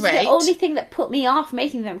 which is great. The only thing that put me off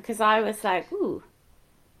making them, because I was like, ooh,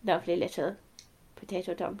 lovely little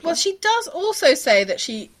potato dumplings. Well, she does also say that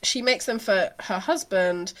she makes them for her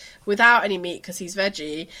husband without any meat because he's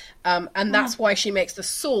veggie, and that's why she makes the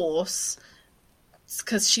sauce,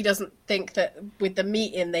 because she doesn't think that with the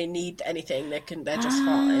meat in they need anything. They're just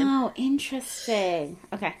fine. Oh, interesting.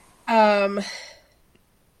 Okay.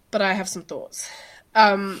 But I have some thoughts.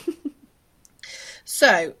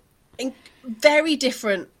 So, very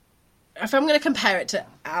different. If I'm going to compare it to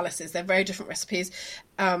Alice's, they're very different recipes.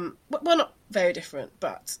 Well, not very different,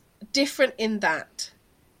 but different in that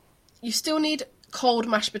you still need cold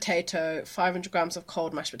mashed potato, 500 grams of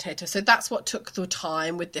cold mashed potato. So that's what took the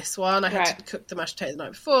time with this one. I had to cook the mashed potato the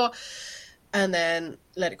night before and then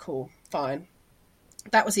let it cool. Fine.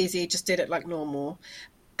 That was easy. Just did it like normal.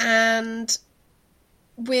 And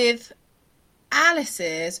with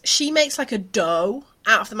Alice's, she makes like a dough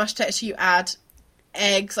out of the mashed potato. So you add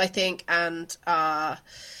eggs, I think, and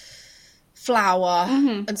flour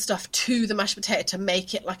and stuff to the mashed potato to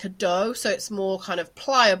make it like a dough, so it's more kind of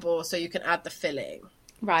pliable, so you can add the filling.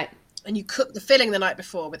 Right. And you cook the filling the night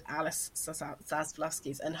before with Alice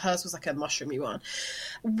Zaslavsky's, and hers was like a mushroomy one.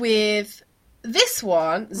 With this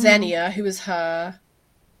one, Xenia, who is her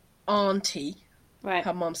auntie,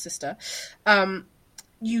 her mom's sister,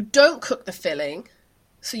 you don't cook the filling,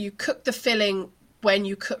 so you cook the filling when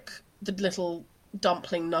you cook the little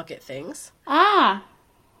dumpling nugget things. Ah,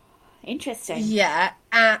 interesting. Yeah,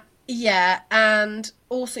 and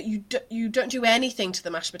also you don't do anything to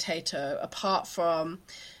the mashed potato apart from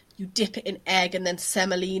you dip it in egg and then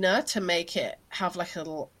semolina to make it have like a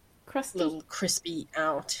little crispy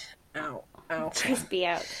out. Crispy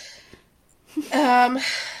out.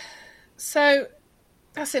 So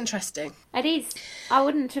that's interesting. It is. I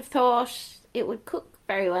wouldn't have thought it would cook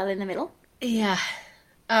very well in the middle. Yeah.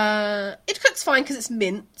 It cooks fine because it's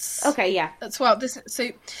mince. Okay, yeah. That's well.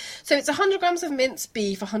 So it's 100 grams of minced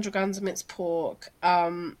beef, 100 grams of minced pork,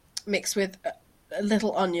 mixed with a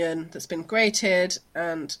little onion that's been grated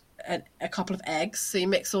and a couple of eggs. So you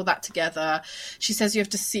mix all that together. She says you have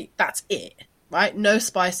to that's it, right? No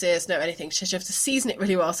spices, no anything. She says you have to season it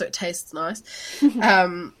really well so it tastes nice.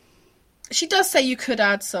 She does say you could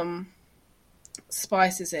add some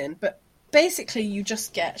spices in, but basically you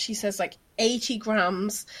just get, she says, like 80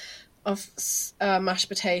 grams of mashed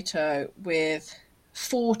potato with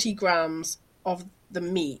 40 grams of the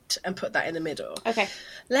meat and put that in the middle. Okay.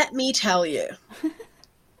 Let me tell you,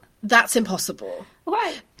 that's impossible.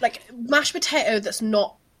 Why? Like mashed potato that's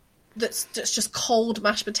just cold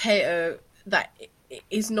mashed potato that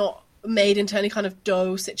is not made into any kind of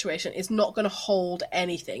dough situation is not going to hold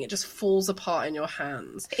anything. It just falls apart in your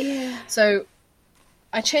hands. Yeah. So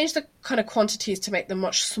I changed the kind of quantities to make them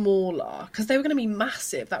much smaller because they were going to be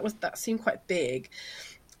massive. That seemed quite big,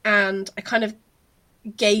 and I kind of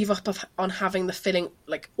gave up on having the filling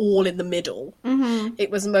like all in the middle. Mm-hmm. It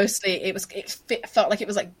was mostly it felt like it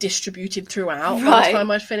was like distributed throughout by the time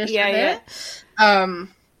I'd finished with it.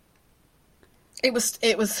 It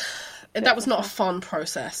was that was not a fun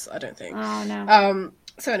process, I don't think. Oh no.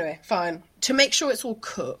 So anyway, fine. To make sure it's all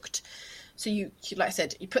cooked, so you like I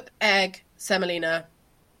said, you put the egg, semolina,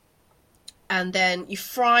 and then you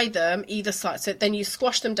fry them either side. So then you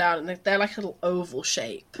squash them down, and they're like a little oval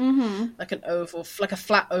shape, like an oval, like a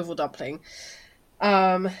flat oval dumpling.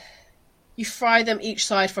 You fry them each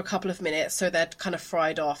side for a couple of minutes, so they're kind of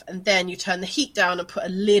fried off, and then you turn the heat down and put a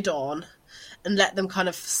lid on, and let them kind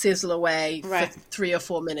of sizzle away for 3 or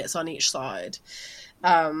 4 minutes on each side,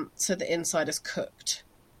 so the inside is cooked.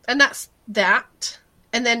 And that's that.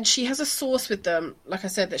 And then she has a sauce with them, like I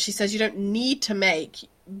said, that she says you don't need to make,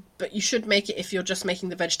 but you should make it if you're just making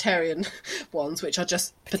the vegetarian ones, which are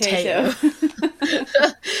just potato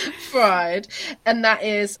fried. And that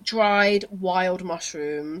is dried wild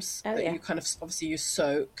mushrooms that you kind of obviously you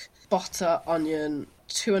soak, butter, onion,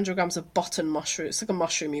 200 grams of button mushroom. It's like a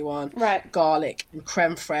mushroomy one. Right. Garlic and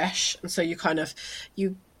creme fraiche. And so you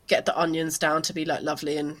get the onions down to be like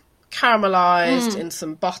lovely and caramelized in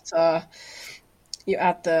some butter. You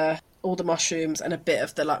add all the mushrooms and a bit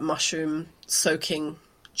of the like mushroom soaking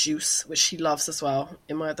juice, which she loves as well.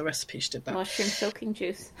 In my other recipe, she did that. Mushroom soaking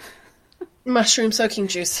juice. Mushroom soaking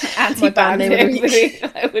juice. My band name of the week.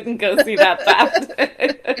 I wouldn't go see that band.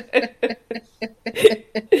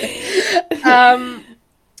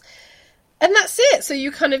 And that's it. So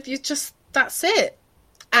that's it.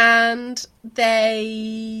 And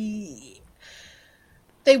they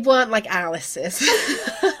weren't like Alice's.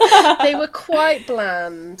 They were quite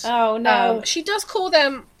bland. Oh, no. She does call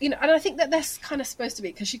them, and I think that they're kind of supposed to be,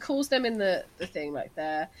 because she calls them in the thing like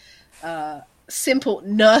their simple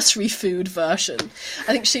nursery food version.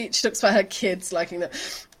 I think she talks about her kids liking them.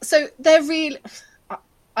 So they're really...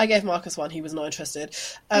 I gave Marcus one. He was not interested.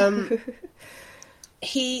 So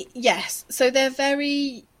they're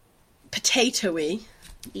very potato-y.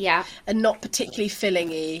 Yeah. And not particularly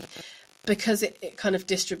filling-y because it kind of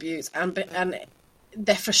distributes and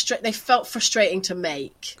they felt frustrating to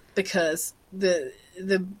make because the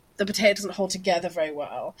potato doesn't hold together very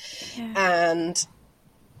well. Yeah. And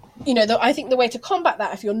I think the way to combat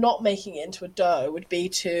that if you're not making it into a dough would be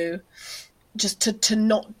to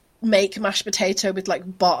not make mashed potato with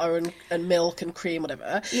like butter and milk and cream,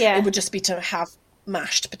 whatever. Yeah. It would just be to have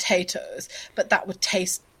mashed potatoes, but that would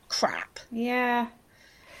taste crap. Yeah.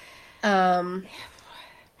 Maybe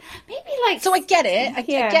like... So I get it. I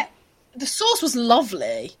get... The sauce was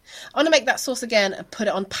lovely. I'm going to make that sauce again and put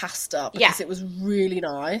it on pasta because it was really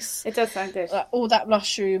nice. It does sound good. All that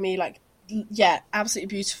mushroomy, absolutely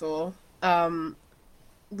beautiful.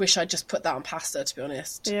 Wish I'd just put that on pasta, to be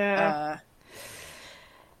honest. Yeah.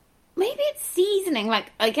 Maybe it's seasoning.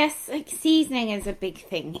 Like, I guess seasoning is a big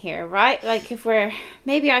thing here, right? Like, if we're...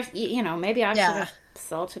 Maybe I should have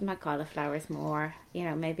salted my cauliflowers more.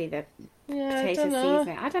 Maybe the potato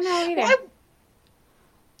seasoning. I don't know either.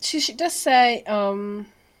 She does say, the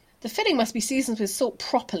filling must be seasoned with salt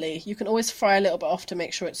properly. You can always fry a little bit off to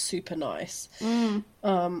make sure it's super nice.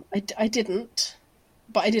 I didn't,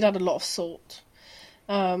 but I did add a lot of salt.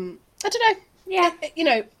 I don't know. Yeah.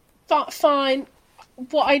 Fine.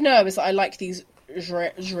 What I know is that I like these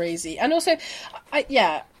Jrazy. And also,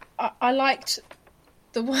 I liked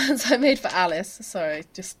the ones I made for Alice. Sorry,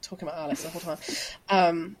 just talking about Alice the whole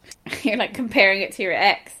time. You're like comparing it to your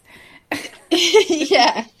ex.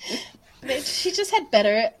 Yeah. She just had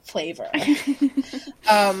better flavour.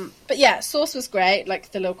 But yeah, sauce was great,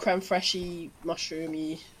 like the little creme fraiche,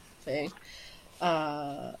 mushroomy thing.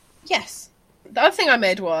 Yes. The other thing I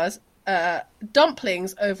made was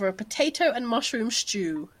dumplings over a potato and mushroom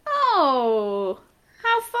stew. Oh,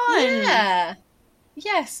 how fun. Yeah.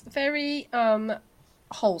 Yes, very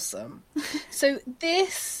wholesome. So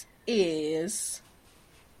this is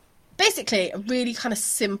basically a really kind of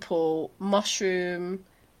simple mushroom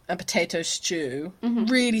and potato stew. Mm-hmm.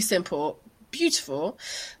 Really simple, beautiful,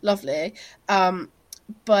 lovely.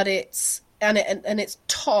 But it's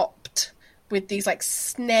topped with these like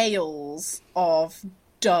snails of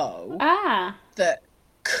dough that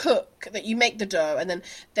you make the dough and then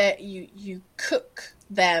you cook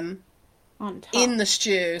them in the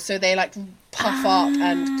stew, so they like puff up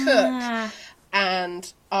and cook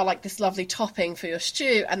and are like this lovely topping for your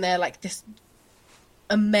stew, and they're like this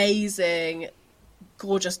amazing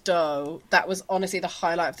gorgeous dough. That was honestly the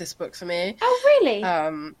highlight of this book for me. Oh really?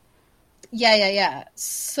 Yeah.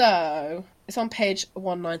 So it's on page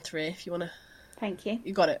 193 if you want to. Thank you.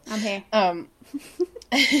 You got it. I'm here.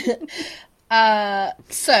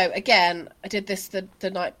 So again, I did this the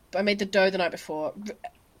night. I made the dough the night before.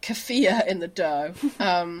 Kefir in the dough.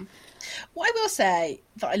 What I will say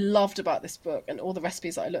that I loved about this book and all the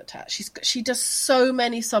recipes that I looked at, she does so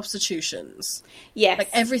many substitutions. Yes. Like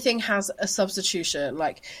everything has a substitution.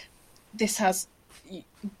 Like this has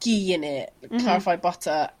ghee in it, clarified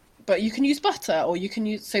butter, but you can use butter or you can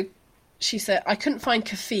use. So she said I couldn't find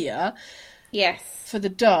kefir. Yes. For the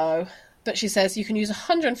dough. But she says you can use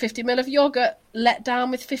 150 ml of yogurt let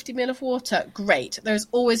down with 50 ml of water. Great. There's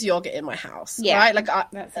always yogurt in my house. Yeah. Right?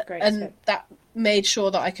 That's a great and tip. That made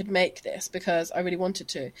sure that I could make this because I really wanted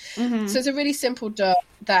to. Mm-hmm. So it's a really simple dough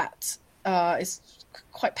that is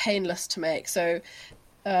quite painless to make. So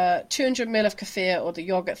 200 ml of kefir or the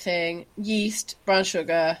yogurt thing, yeast, brown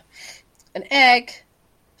sugar, an egg,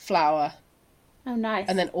 flour. Oh, nice.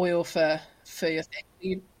 And then oil for your thing.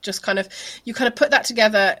 You just kind of put that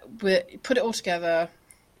together, put it all together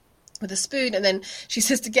with a spoon, and then she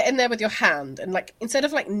says to get in there with your hand, and like instead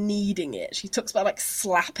of like kneading it, she talks about like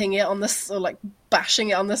slapping it on or like bashing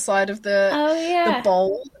it on the side of the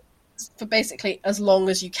bowl for basically as long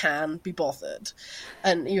as you can be bothered,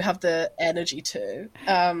 and you have the energy to.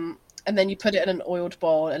 And then you put it in an oiled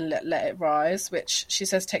bowl and let it rise, which she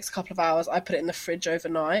says takes a couple of hours. I put it in the fridge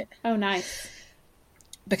overnight. Oh, nice.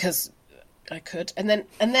 Because I could. And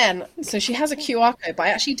then so she has a QR code, but I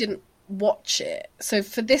actually didn't watch it. So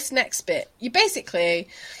for this next bit, you get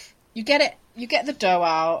the dough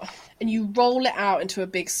out and you roll it out into a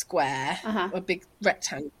big square, a big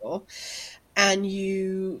rectangle, and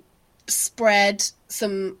you spread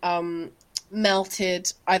some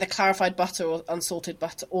melted either clarified butter or unsalted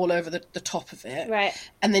butter all over the top of it. Right.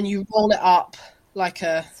 And then you roll it up like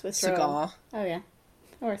a Swiss cigar. roll. Oh yeah.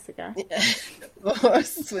 Or a cigar. Or a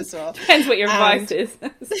Swiss roll. Depends what your vice is.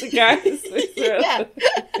 Cigar, Swiss roll. Yeah.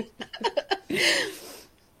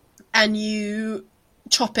 And you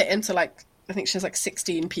chop it into like I think she has like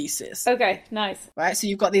 16 pieces. Okay, nice. Right, so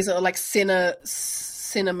you've got these little like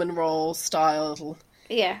cinnamon roll style little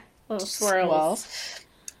little swirls.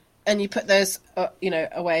 And you put those,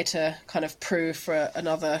 away to kind of prove for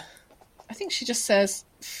another. I think she just says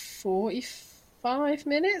 45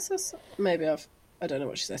 minutes or so. Maybe I don't know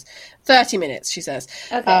what she says. 30 minutes, she says.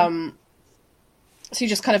 Okay. So you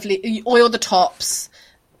just kind of you oil the tops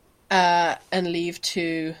and leave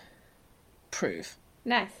to prove.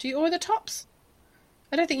 Nice. Do you oil the tops?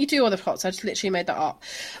 I don't think you do oil the tops. I just literally made that up.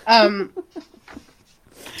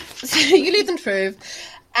 So you leave them to prove,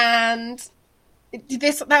 and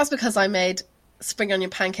that was because I made spring onion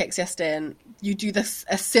pancakes yesterday, and you do a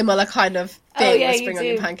similar kind of thing with spring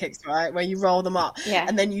onion pancakes, right? Where you roll them up,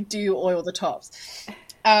 and then you do oil the tops.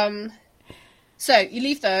 So you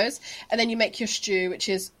leave those, and then you make your stew, which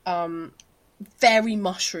is very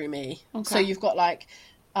mushroomy. Okay. So you've got like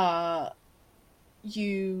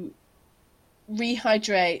you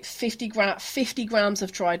rehydrate 50 grams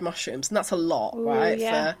of dried mushrooms, and that's a lot. Ooh, right,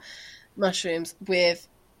 for mushrooms, with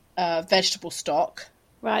vegetable stock.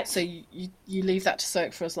 Right. So you leave that to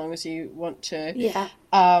soak for as long as you want to. Yeah.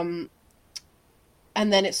 And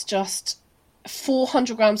then it's just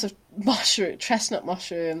 400 grams of chestnut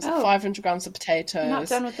mushrooms, 500 grams of potatoes. Not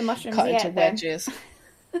done with the mushrooms cut yet, into wedges.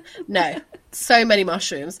 No, so many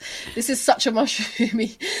mushrooms. This is such a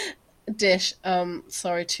mushroomy dish.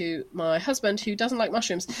 Sorry to my husband who doesn't like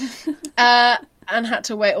mushrooms, and had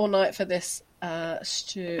to wait all night for this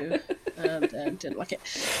stew, and didn't like it.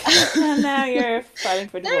 And now you're filing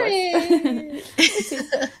for divorce.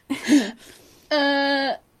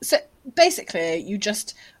 So basically, you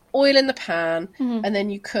just oil in the pan, and then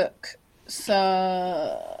you cook.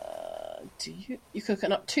 So you cook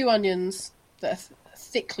 2 onions that are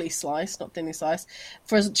thickly sliced, not thinly sliced.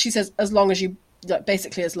 She says, as long as you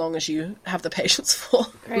have the patience for.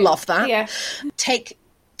 Great. Love that. Yeah. Take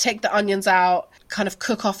the onions out, kind of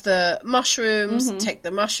cook off the mushrooms, take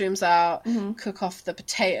the mushrooms out, cook off the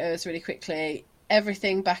potatoes really quickly,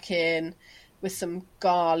 everything back in with some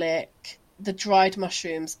garlic, the dried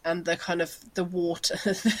mushrooms, and the kind of the water,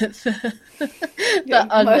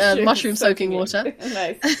 mushroom soaking water.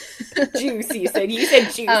 Nice. Juice, you said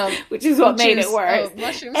juice, which is what made it worse.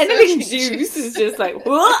 Anything juice is just like,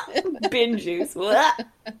 what? Bin juice. What?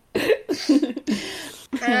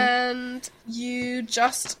 And you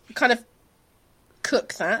just kind of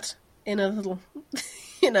cook that in a little,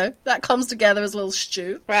 that comes together as a little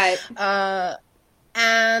stew. Right.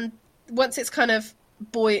 And once it's kind of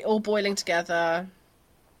all boiling together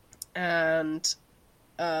and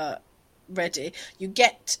ready, you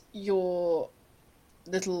get your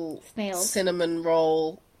little cinnamon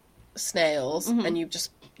roll snails, and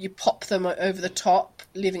you pop them over the top,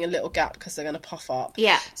 leaving a little gap because they're going to puff up.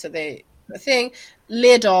 Yeah. So the thing,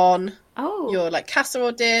 lid on your like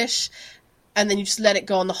casserole dish, and then you just let it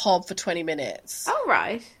go on the hob for 20 minutes. Oh,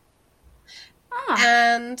 right.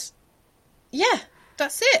 And yeah,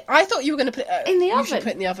 that's it. I thought you were going to put it in the oven. You should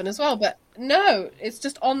put it in the oven as well, but no, it's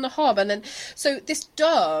just on the hob. And then, so this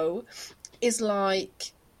dough is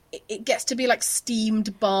like, it gets to be like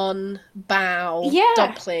steamed bun,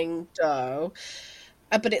 dumpling dough,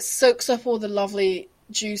 but it soaks up all the lovely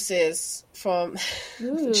juices from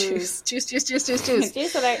juice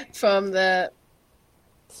from the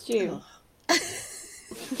stew.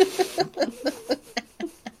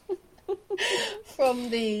 From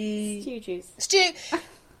the stew juice.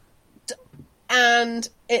 And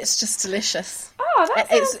it's just delicious. Oh, that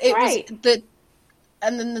sounds great.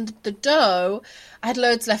 And then the dough, I had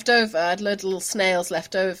loads left over. I had loads of little snails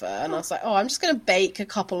left over. And I was like, I'm just going to bake a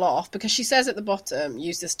couple off. Because she says at the bottom,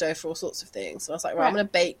 use this dough for all sorts of things. So I was like, I'm going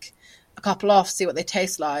to bake a couple off, see what they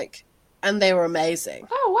taste like. And they were amazing.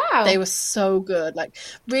 Oh, wow. They were so good. Like,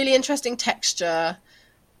 really interesting texture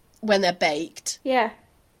when they're baked. Yeah.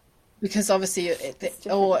 Because obviously,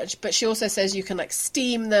 but she also says you can like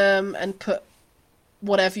steam them and put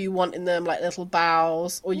whatever you want in them, like little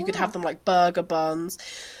bows, or you could have them like burger buns.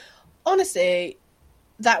 Honestly,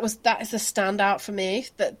 that is a standout for me.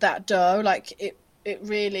 That dough, like it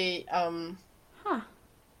really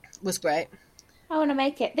was great. I want to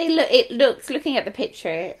make it. It looks looking at the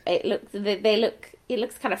picture. It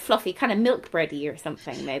looks kind of fluffy, kind of milk bready or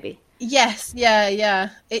something, maybe. Yes, yeah.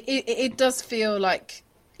 It does feel like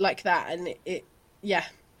that, and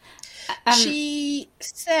she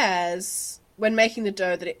says when making the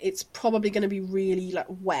dough that it's probably going to be really like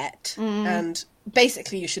wet, and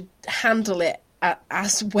basically you should handle it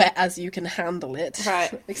as wet as you can handle it.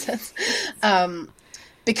 Right. That makes sense.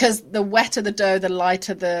 Because the wetter the dough, the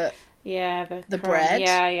lighter the bread.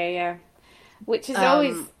 Yeah. Which is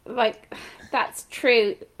always like That's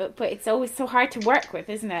true, but it's always so hard to work with,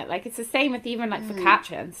 isn't it? Like, it's the same with even like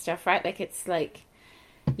focaccia and stuff, right? Like, it's like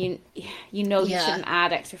you shouldn't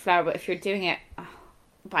add extra flour, but if you're doing it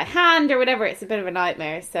by hand or whatever, it's a bit of a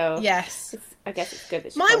nightmare. So yes, I guess it's good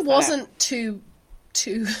that mine wasn't too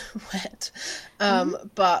wet,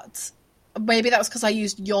 but maybe that was because I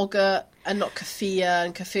used yogurt and not kefir,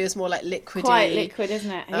 and kefir is more like liquidy. Quite liquid,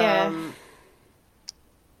 isn't it? Yeah.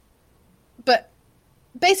 But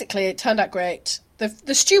basically, it turned out great.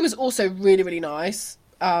 The stew was also really, really nice.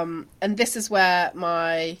 And this is where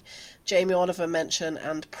my Jamie Oliver mention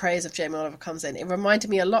and praise of Jamie Oliver comes in. It reminded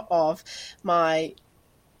me a lot of my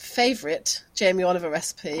favourite Jamie Oliver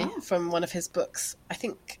recipe from one of his books. I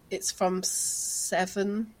think it's from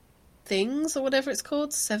 7 Things or whatever it's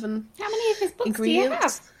called. 7 How many of his books ingredients. Do you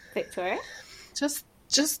have, Victoria?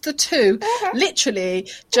 Just the 2. Literally,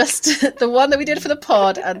 just the one that we did for the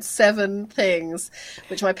pod and 7 Things,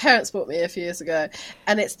 which my parents bought me a few years ago.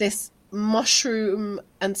 And it's this mushroom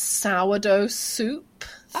and sourdough soup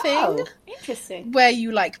thing. Oh, interesting. Where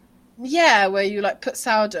you put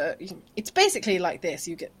sourdough. It's basically like this.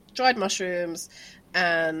 You get dried mushrooms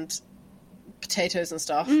and potatoes and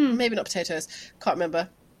stuff. Maybe not potatoes. Can't remember.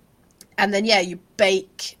 And then, you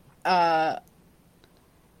bake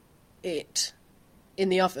it in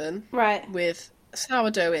the oven. Right. With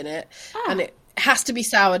sourdough in it. And it has to be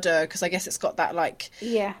sourdough because I guess it's got that,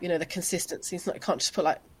 the consistency. It's not, you can't just put,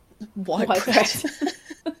 white bread.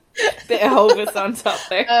 Bit of Hovis on top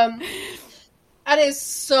there. And it's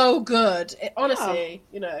so good. It, honestly,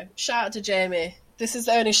 shout out to Jamie. This is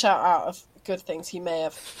the only shout out of good things he may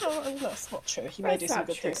have. Oh, that's not true. He may do some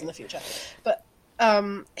good things in the future. But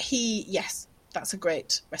that's a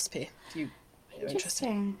great recipe. If you're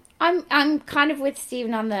interested. I'm kind of with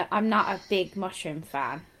Stephen on the. I'm not a big mushroom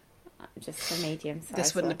fan. I'm just a medium size.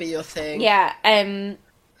 This wouldn't be your thing. Yeah.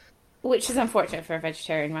 Which is unfortunate for a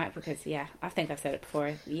vegetarian, right? Because I think I've said it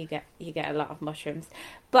before. You get a lot of mushrooms,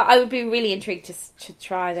 but I would be really intrigued to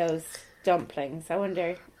try those dumplings. I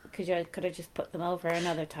wonder could I just put them over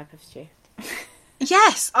another type of stew?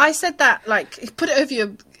 Yes, I said that. Put it over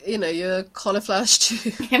your cauliflower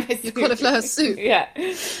stew, your cauliflower soup. Yeah,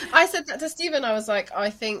 I said that to Stephen. I was like, I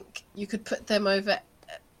think you could put them over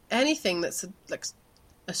anything that's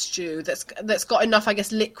a stew that's got enough, I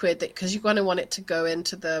guess, liquid because you're going to want it to go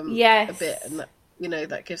into them a bit, and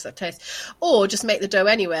that gives that taste. Or just make the dough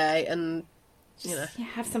anyway, and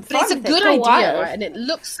have some fun. But it's a good idea, right? And it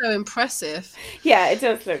looks so impressive. Yeah, it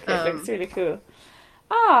does look. It looks really cool.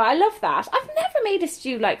 Oh, I love that. I've never made a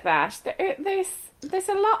stew like that. There's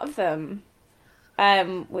a lot of them,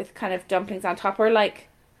 with kind of dumplings on top, or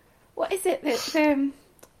what is it?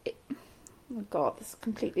 Oh God, this is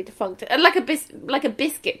completely defunct. Like a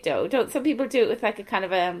biscuit dough. Don't some people do it with a kind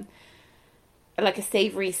of like a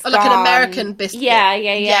savoury scone? Like an American biscuit. Yeah.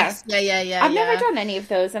 Yes, yeah. I've never done any of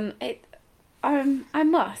those, and I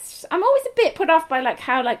must. I'm always a bit put off by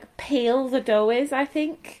how pale the dough is. I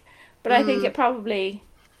think, but I think it probably.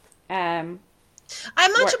 I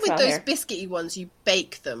imagine with those biscuity ones, you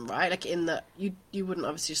bake them, right? You wouldn't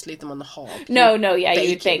obviously just leave them on the hob. No,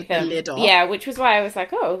 you'd bake them. The lid off. Yeah, which was why I was like,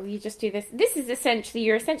 oh, you just do this. This is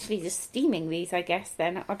you're essentially just steaming these, I guess.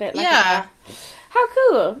 Then a bit like how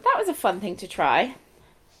cool! That was a fun thing to try.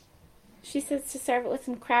 She says to serve it with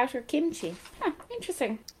some kraut or kimchi. Huh,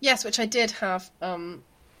 interesting. Yes, which I did have.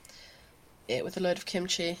 It with a load of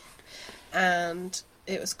kimchi, and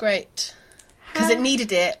it was great. Because it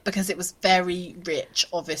needed it, because it was very rich,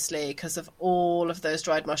 obviously, because of all of those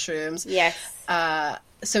dried mushrooms. Yes.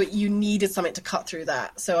 So you needed something to cut through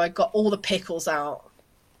that. So I got all the pickles out.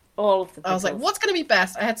 All of the pickles. I was like, what's going to be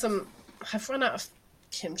best? I've run out of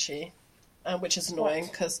kimchi, which is annoying,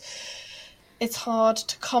 because it's hard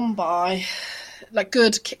to come by.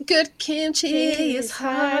 Good kimchi is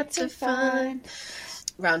hard to find.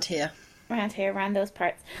 Around here. Around those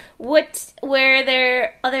parts. What were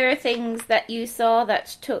there other things that you saw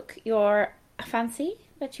that took your fancy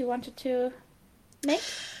that you wanted to make?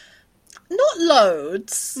 Not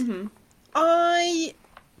loads. Mm-hmm. I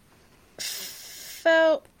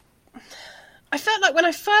felt like when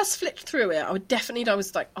I first flipped through it, I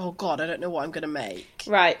was like, oh God, I don't know what I'm going to make.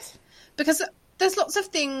 Right. Because there's lots of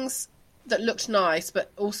things that looked nice, but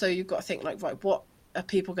also you've got to think right, what are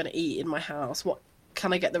people going to eat in my house? What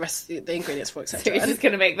can I get the rest of the ingredients for, etc. So you're just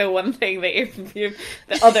going to make the one thing that the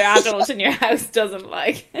other adult in your house doesn't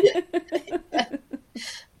like. Yeah.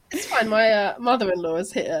 It's fine. My mother-in-law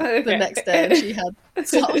was here the next day, and she had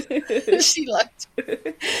stuff she liked.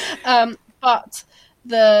 But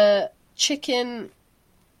the chicken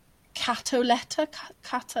cotoletta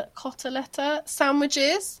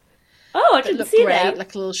sandwiches Oh, I that didn't look see great, that.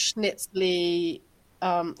 like a little schnitzly,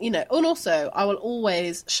 you know. And also, I will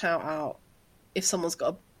always shout out if someone's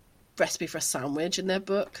got a recipe for a sandwich in their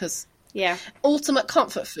book, because Yeah. ultimate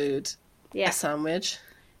comfort food, Yeah. a sandwich.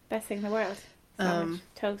 Best thing in the world. Sandwich.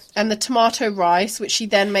 Toast. And the tomato rice, which she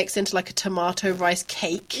then makes into like a tomato rice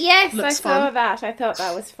cake. Yes, looks I saw fun. that. I thought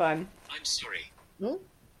that was fun. I'm sorry. Oh,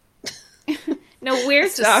 No, we're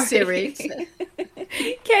it's just sorry. Siri.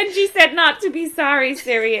 Kenji said not to be sorry,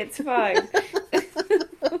 Siri. It's fine.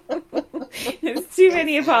 There's too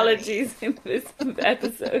many apologies in this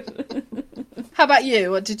episode. How about you?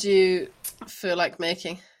 What did you feel like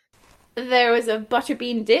making? There was a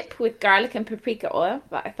butterbean dip with garlic and paprika oil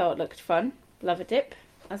that I thought looked fun. Love a dip,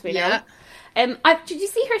 as we know. Did you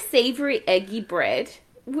see her savoury eggy bread?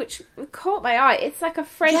 Which caught my eye. It's like a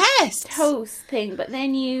French toast thing, but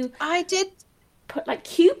then I did put like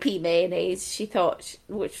Kewpie mayonnaise, she thought,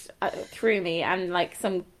 which threw me, and like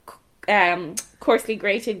some coarsely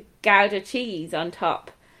grated Gouda cheese on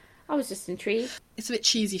top. I was just intrigued. It's a bit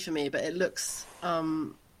cheesy for me, but it looks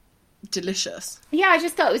delicious. Yeah, I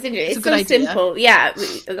just thought it was interesting. It's a good so idea. simple. Yeah,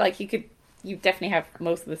 like you definitely have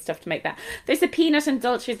most of the stuff to make that. There's a peanut and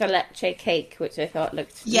dulce de leche cake, which I thought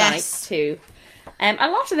looked nice too. A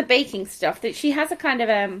lot of the baking stuff that she has a kind of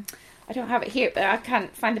I don't have it here, but I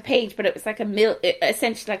can't find the page. But it was like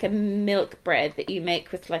essentially like a milk bread that you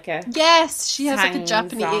make with like a she has like a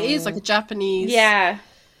Japanese. It is like a Japanese. Yeah.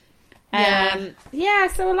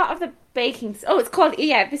 So a lot of the baking. Oh, it's called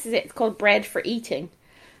this is it. It's called bread for eating.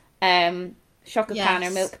 Shokupan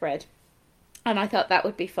or milk bread, and I thought that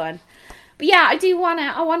would be fun. But yeah,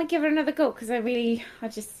 I want to give it another go because I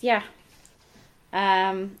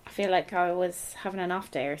feel like I was having an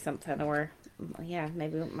off day or something, or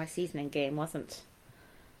maybe my seasoning game wasn't.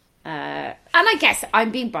 And I guess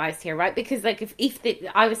I'm being biased here, right? Because like if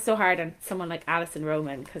I was so hard on someone like Alison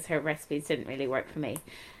Roman because her recipes didn't really work for me,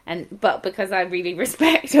 but because I really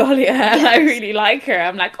respect Olia and I really like her,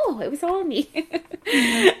 I'm like, oh, it was all me.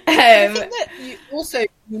 I think that you also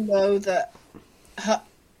know that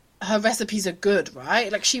her recipes are good,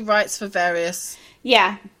 right? Like she writes for various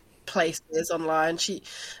places online. She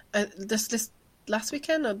this last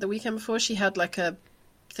weekend or the weekend before, she had like a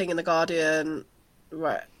thing in the Guardian,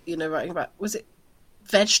 right? You know, writing about, was it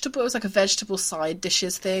vegetable? It was like a vegetable side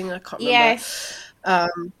dishes thing. I can't remember. Yes.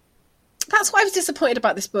 That's why I was disappointed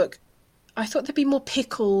about this book. I thought there'd be more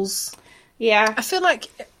pickles. Yeah. I feel like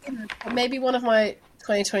maybe one of my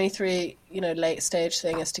 2023, late stage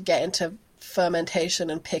thing is to get into fermentation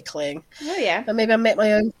and pickling. Oh, yeah. And maybe I make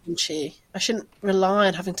my own kimchi. I shouldn't rely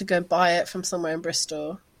on having to go and buy it from somewhere in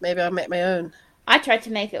Bristol. Maybe I'll make my own. I tried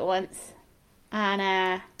to make it once.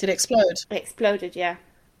 And did it explode? It exploded, yeah.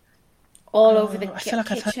 All over the I feel like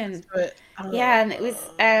kitchen. I've heard it. Yeah, and it was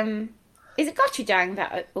is it gochujang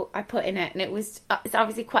that I put in it, and it was it's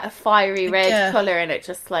obviously quite a fiery red colour, and it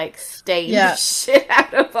just like stained the shit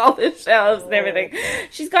out of all the shelves and everything.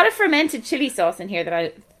 She's got a fermented chili sauce in here that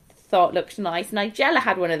I thought looked nice. Nigella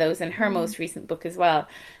had one of those in her most recent book as well,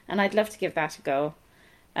 and I'd love to give that a go.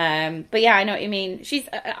 But yeah, I know what you mean.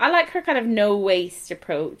 I like her kind of no waste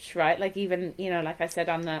approach, right? Like even, like I said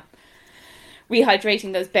on the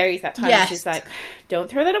rehydrating those berries that time, she's like, don't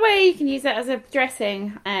throw that away, you can use it as a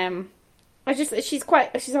dressing. She's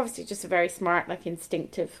obviously just a very smart, like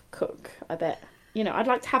instinctive cook, I bet. I'd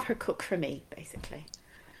like to have her cook for me, basically.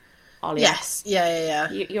 Olia. Yes, yeah.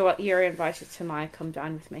 You're invited to my come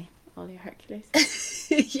dine with me, Olia Hercules.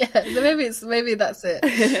 Yeah, so maybe that's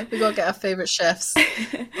it. We gotta get our favourite chefs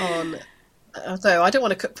on. Although I don't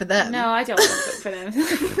want to cook for them. No, I don't want to cook for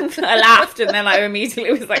them. I laughed and then I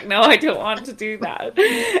immediately was like, no, I don't want to do that.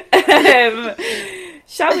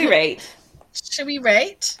 Shall we rate? Shall we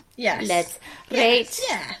rate? Yes. Let's rate.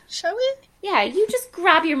 Yeah. Shall we? Yeah, you just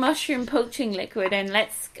grab your mushroom poaching liquid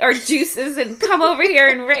or juices and come over here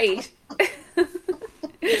and rate. So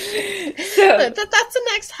that's the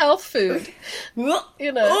next health food.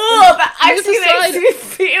 Oh, that actually makes me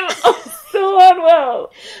feel so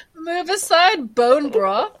unwell. Move aside bone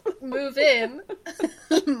broth. Move in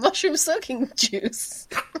mushroom soaking juice.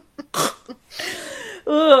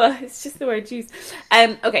 Oh, it's just the word juice.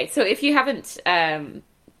 Okay, so if you haven't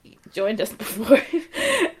joined us before,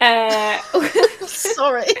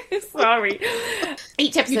 sorry.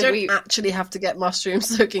 Each episode you don't actually have to get mushroom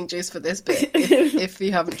soaking juice for this bit if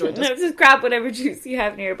you haven't joined us. No, just grab whatever juice you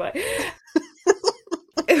have nearby.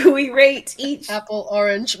 We rate each apple,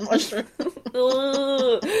 orange, mushroom.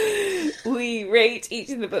 We rate each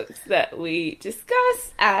of the books that we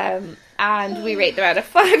discuss, and we rate them out of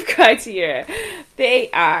 5 criteria. They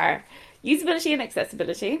are usability and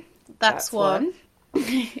accessibility. That's one.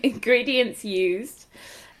 Ingredients used,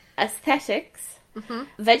 aesthetics,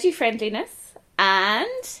 veggie friendliness,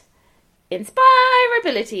 and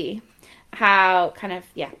inspirability. How kind of,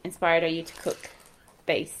 inspired are you to cook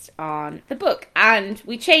based on the book? And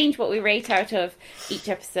we change what we rate out of each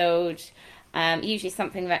episode. Usually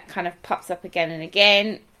something that kind of pops up again and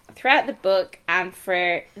again throughout the book. And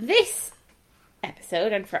for this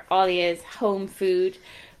episode and for Olia's home food,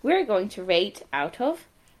 we're going to rate out of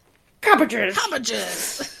cabbages.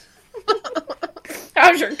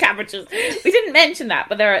 Cabbages. We didn't mention that,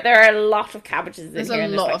 but there are a lot of cabbages in here.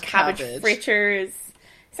 There's a lot of cabbage fritters.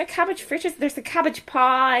 Is there cabbage fritters? There's a cabbage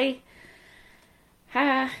pie.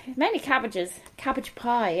 Many cabbages. Cabbage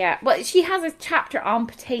pie, yeah. Well, she has a chapter on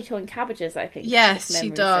potato and cabbages, I think. Yes, she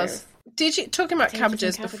does. Did you, talking about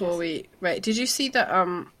cabbages before we... Right, did you see that,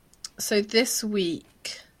 so this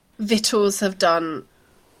week, Vittles have done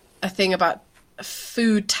a thing about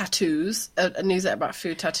food tattoos, a newsletter about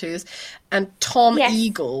food tattoos, and Tom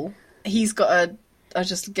Eagle, he's got I was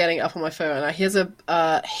just getting it up on my phone right now, he has a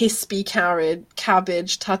hispy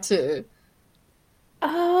cabbage tattoo.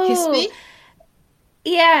 Oh. Hispy?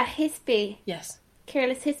 Yeah, hispy. Yes.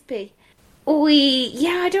 Careless hispy.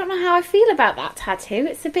 I don't know how I feel about that tattoo.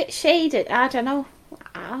 It's a bit shaded. I don't know.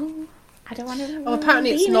 Ow. I don't want to. Oh,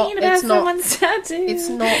 apparently it's not. It's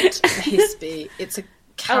not a hispy. It's a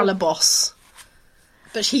calaboss.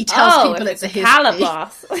 But he tells people it's a hispy.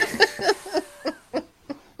 Calaboss.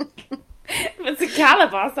 It's a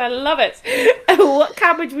calaboss. I love it. What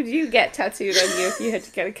cabbage would you get tattooed on you if you had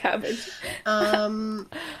to get a cabbage?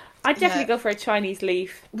 I'd definitely go for a Chinese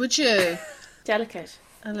leaf. Would you? Delicate.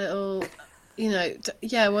 A little,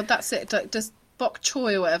 well, that's it. Does bok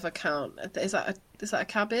choy or whatever count? Is that a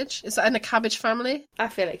cabbage? Is that in a cabbage family? I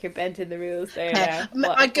feel like you're bending the rules there now.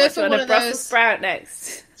 I'd go for one of Brussels those. sprout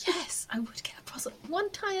next. Yes, I would get one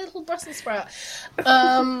tiny little Brussels sprout.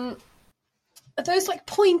 Are those like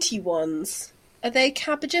pointy ones? Are they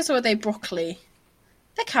cabbages or are they broccoli?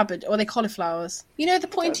 They're cabbage or are they cauliflowers? You know the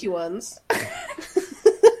pointy ones. I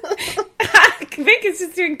think it's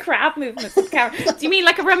just doing crab movements with camera. Do you mean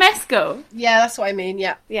like a romesco? Yeah, that's what I mean,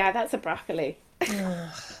 yeah. Yeah, that's a broccoli.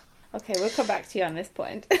 Okay, we'll come back to you on this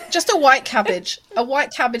point. Just a white cabbage. A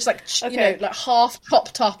white cabbage, like, like half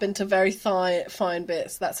chopped up into very fine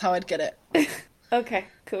bits. That's how I'd get it. Okay,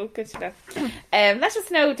 cool. Good to know. Let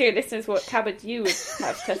us know, dear listeners, what cabbage you would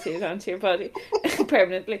have tattooed onto your body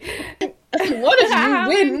permanently. One of you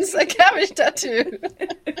wins a cabbage tattoo.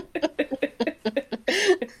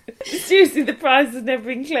 Seriously, the prize has never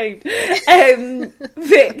been claimed.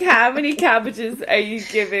 Vic, how many cabbages are you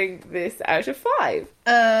giving this out of 5?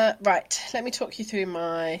 Right, let me talk you through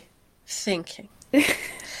my thinking.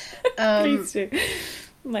 Please do.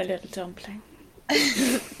 My little dumpling.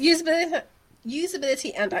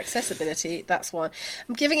 Usability and accessibility, that's one.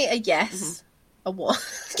 I'm giving it a yes. A what?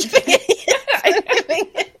 Giving it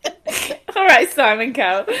All right, Simon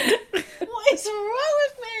Cowell. What is wrong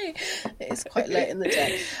with me? It is quite late in the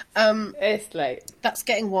day. It's late. That's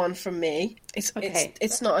getting 1 from me.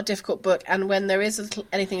 It's not a difficult book, and when there is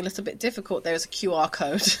anything a little bit difficult, there is a QR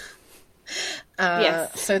code.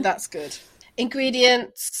 Yes. So that's good.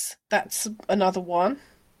 Ingredients, that's another 1.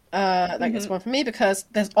 That gets 1 from me because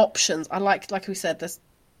there's options. I like we said, there's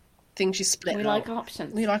things you split. We like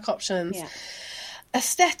options. Yeah.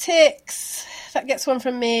 Aesthetics, that gets 1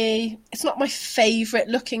 from me. It's not my favourite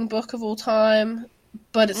looking book of all time,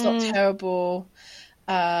 but it's not terrible.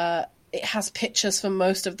 It has pictures for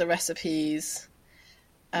most of the recipes,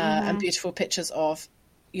 and beautiful pictures of,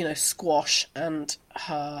 squash and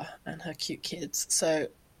her cute kids. So,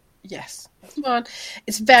 yes, that's 1.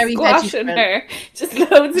 It's very squash and her. Just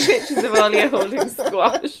loads of pictures of Olia holding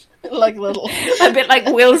squash. Like little. A bit like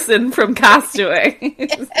Wilson from Castaway.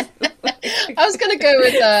 I was going to go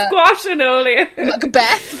with squash and Olia.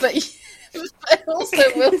 Macbeth, but also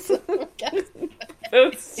Wilson.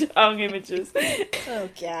 Both strong images. Oh,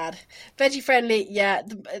 God. Veggie friendly, yeah.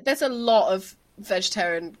 There's a lot of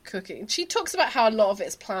vegetarian cooking. She talks about how a lot of it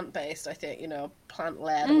is plant-based, I think,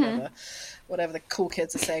 plant-led or whatever the cool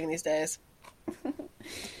kids are saying these days. And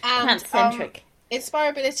plant-centric.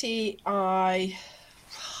 Inspirability, I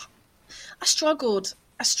struggled,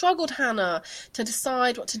 Hannah, to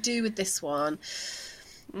decide what to do with this one.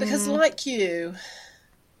 Because like you,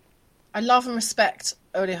 I love and respect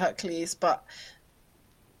Olia Hercules, but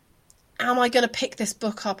am I going to pick this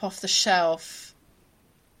book up off the shelf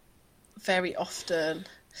very often?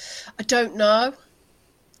 I don't know.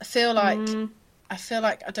 I feel like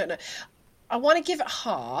I don't know. I want to give it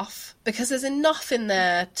half because there's enough in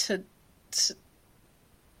there to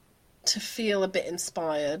feel a bit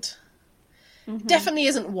inspired. Definitely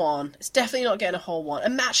isn't 1. It's definitely not getting a whole 1.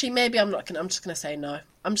 And actually, maybe I'm just going to say no.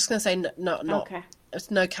 I'm just going to say not. Okay.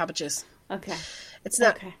 It's no cabbages. Okay. It's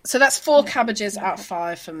not. Okay. So that's 4 cabbages out of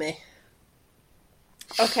 5 for me.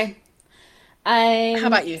 Okay. How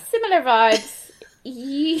about you? Similar vibes.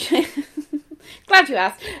 Glad you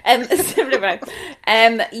asked. Similar vibes.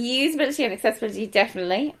 Usability and accessibility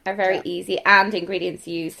definitely are very easy, and ingredients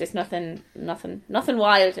used. There's nothing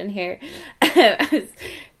wild in here, as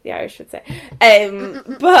the Irish would say.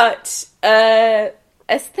 But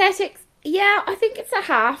aesthetics, yeah, I think it's a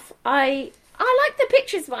half. I like the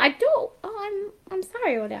pictures, but I don't. I'm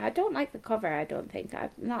sorry, Olia. I don't like the cover. I don't think.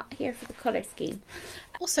 I'm not here for the colour scheme.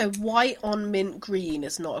 Also, white on mint green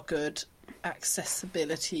is not a good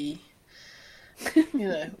accessibility.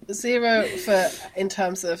 0 for in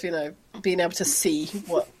terms of being able to see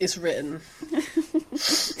what is written.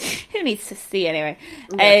 Who needs to see anyway?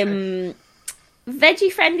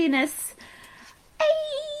 Veggie friendliness.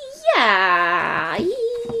 Yeah,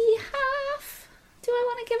 half. Do I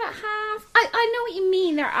want to give it half? I know what you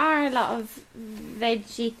mean. There are a lot of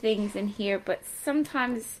veggie things in here, but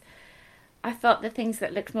sometimes I thought the things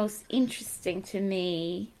that looked most interesting to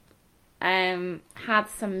me had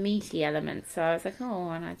some meaty elements. So I was like,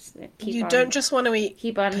 oh, and I just don't just want to eat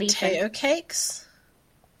potato leafing. cakes?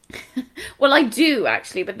 Well, I do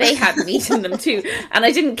actually, but they had meat in them too, and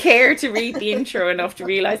I didn't care to read the intro enough to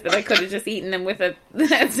realise that I could have just eaten them with a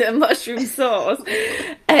mushroom sauce,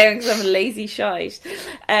 because I'm a lazy shite.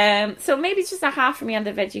 So maybe it's just a half for me on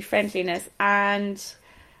the veggie friendliness, and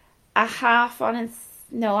a half on.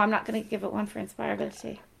 No, I'm not going to give it 1 for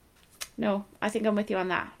inspirability. No, I think I'm with you on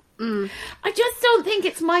that. I just don't think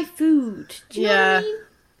it's my food. Do you know what I mean?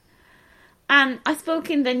 And I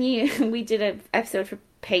spoke in we did an episode for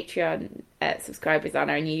Patreon subscribers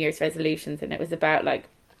on our New Year's resolutions, and it was about like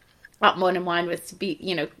what one and wine was to be,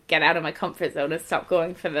 get out of my comfort zone and stop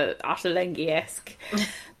going for the Ottolenghi-esque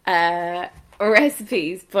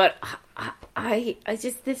recipes. But I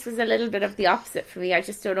just, this was a little bit of the opposite for me. I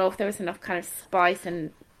just don't know if there was enough kind of spice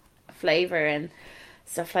and flavour and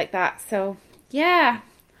stuff like that. So yeah,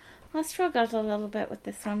 I struggled a little bit with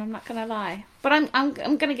this one, I'm not going to lie. But I'm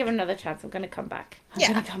going to give it another chance. I'm going to come back. I'm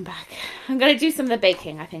going to come back. I'm going to do some of the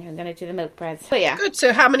baking, I think. I'm going to do the milk breads. But yeah. Good.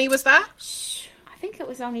 So how many was that? I think it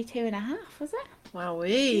was only 2.5, was it?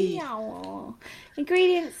 Wowee. Yeah.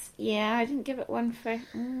 Ingredients. Yeah, I didn't give it 1 for...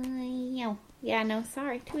 Yeah, no,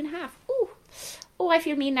 sorry. 2.5. Ooh. Oh, I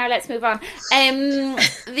feel mean now. Let's move on. I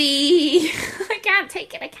can't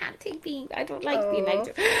take it. I can't take being... I don't like being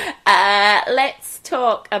negative. Let's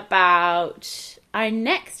talk about our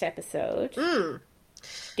next episode.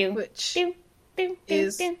 Which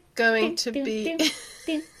is going to be...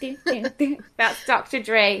 That's Dr.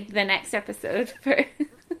 Dre, the next episode for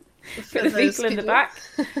the people in the back.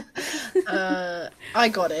 I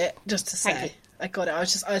got it, just to say. I got it. I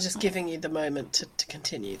was just giving you the moment to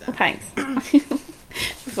continue that. Thanks.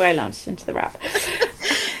 Before I launched into the rap.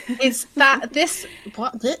 Is that this?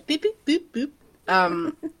 What? Boop, boop, boop,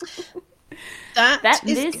 boop. That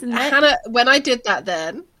is Hannah. When I did that,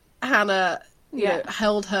 then Hannah,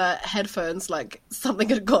 held her headphones like something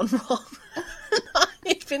had gone wrong.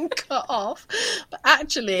 I'd been cut off, but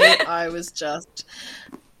actually, I was just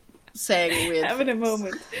saying weird. Having a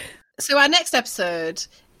moment. So our next episode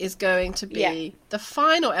is going to be the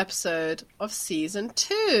final episode of season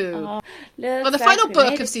 2. Or the final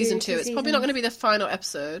book of season 2. It's probably not going to be the final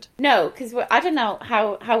episode. No, because I don't know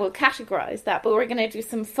how we'll categorise that, but we're going to do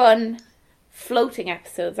some fun floating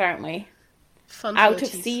episodes, aren't we? Fun out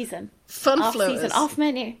floaties. of season. Fun off floaters. Season, off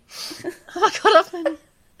menu. Oh my god, off menu.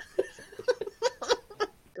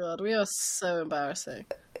 God, we are so embarrassing.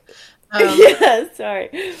 Yeah,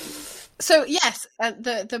 sorry. So yes,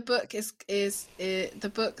 the book is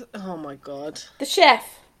the book. Oh my god, The Chef.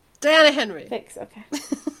 Diana Henry. Fix, okay.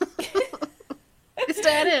 It's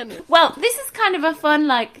Diana Henry. Well, this is kind of a fun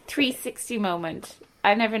 360 moment.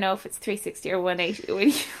 I never know if it's 360 or 180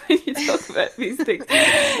 when you talk about these things.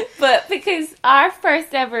 But because our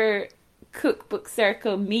first ever cookbook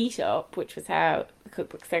circle meetup, which was how the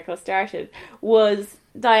cookbook circle started, was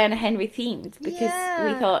Diana Henry themed, because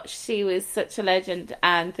we thought she was such a legend,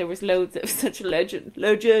 and there was loads of such a legend,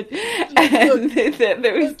 and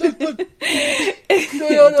there was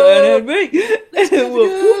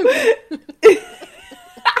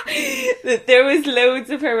there was loads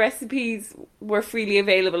of her recipes were freely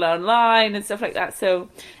available online and stuff like that. So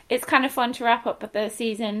it's kind of fun to wrap up at the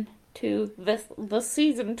season 2, the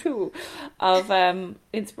season 2 of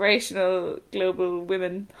Inspirational Global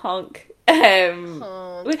Women Honk.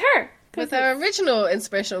 With her. With our original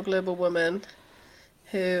Inspirational Global Woman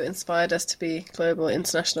who inspired us to be global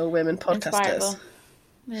international women podcasters.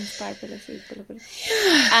 Inspirability.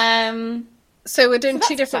 So we're doing So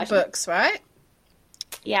two that's different exciting. books, right?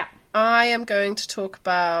 Yeah. I am going to talk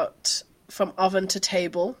about From Oven to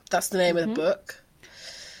Table. That's the name of the book.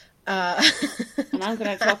 And I'm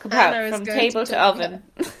going to talk Anna about is From going Table to to talk Oven.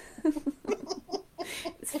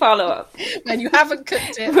 It's follow-up. When you haven't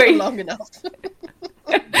cooked it Wait. for long enough.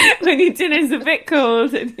 When your dinner's a bit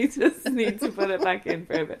cold and you just need to put it back in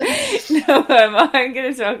for a bit. No, I'm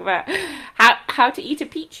going to talk about how to eat a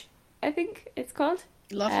peach, I think it's called.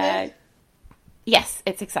 Lovely. Yes,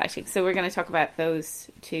 it's exciting. So we're going to talk about those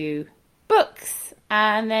two books,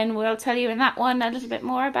 and then we'll tell you in that one a little bit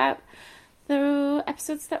more about the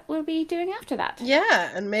episodes that we'll be doing after that. Yeah,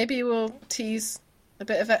 and maybe we'll tease a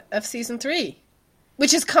bit of season 3,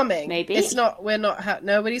 which is coming. Maybe. It's not. We're not.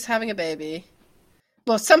 Nobody's having a baby.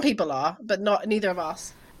 Well, some people are, but neither of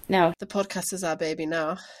us. No. The podcast is our baby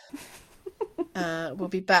now. We'll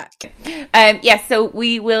be back. Yes, so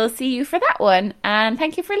we will see you for that one, and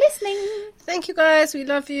thank you for listening. Thank you, guys. We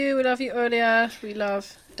love you. We love you, Olia. We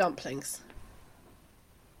love dumplings.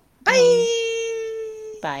 Bye.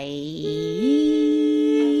 Bye.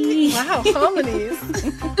 Wow, harmonies.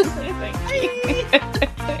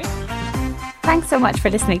 Thanks so much for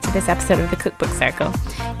listening to this episode of the Cookbook Circle.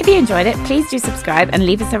 If you enjoyed it, please do subscribe and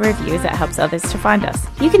leave us a review as it helps others to find us.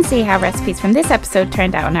 You can see how recipes from this episode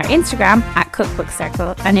turned out on our Instagram at Cookbook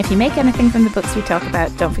Circle, and if you make anything from the books we talk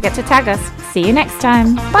about, don't forget to tag us. See you next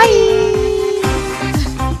time. Bye!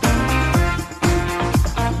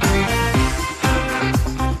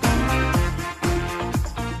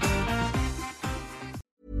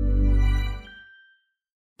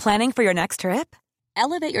 Planning for your next trip?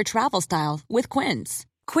 Elevate your travel style with Quince.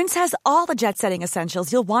 Quince has all the jet-setting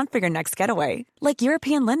essentials you'll want for your next getaway, like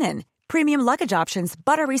European linen, premium luggage options,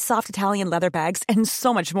 buttery soft Italian leather bags, and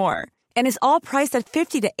so much more. And is all priced at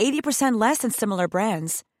 50 to 80% less than similar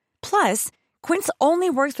brands. Plus, Quince only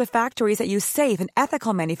works with factories that use safe and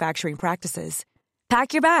ethical manufacturing practices.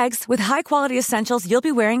 Pack your bags with high-quality essentials you'll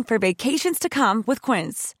be wearing for vacations to come with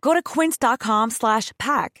Quince. Go to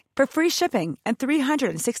quince.com/pack for free shipping and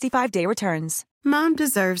 365-day returns. Mom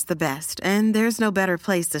deserves the best, and there's no better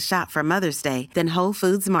place to shop for Mother's Day than Whole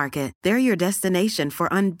Foods Market. They're your destination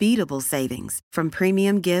for unbeatable savings, from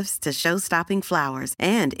premium gifts to show-stopping flowers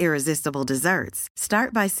and irresistible desserts.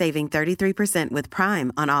 Start by saving 33% with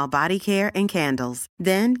Prime on all body care and candles.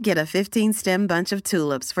 Then get a 15-stem bunch of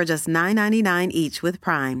tulips for just $9.99 each with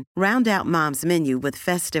Prime. Round out Mom's menu with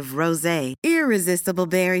festive rosé, irresistible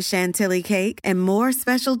berry chantilly cake, and more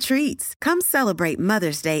special treats. Come celebrate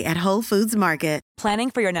Mother's Day at Whole Foods Market. Planning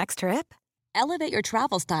for your next trip? Elevate your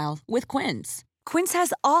travel style with Quince. Quince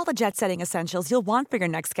has all the jet-setting essentials you'll want for your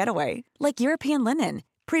next getaway, like European linen,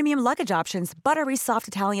 premium luggage options, buttery soft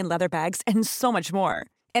Italian leather bags, and so much more.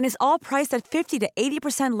 And is all priced at 50 to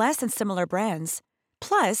 80% less than similar brands.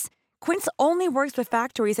 Plus, Quince only works with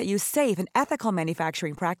factories that use safe and ethical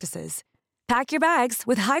manufacturing practices. Pack your bags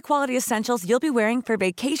with high-quality essentials you'll be wearing for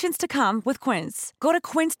vacations to come with Quince. Go to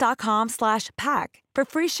quince.com/pack for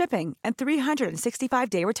free shipping and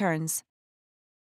 365-day returns.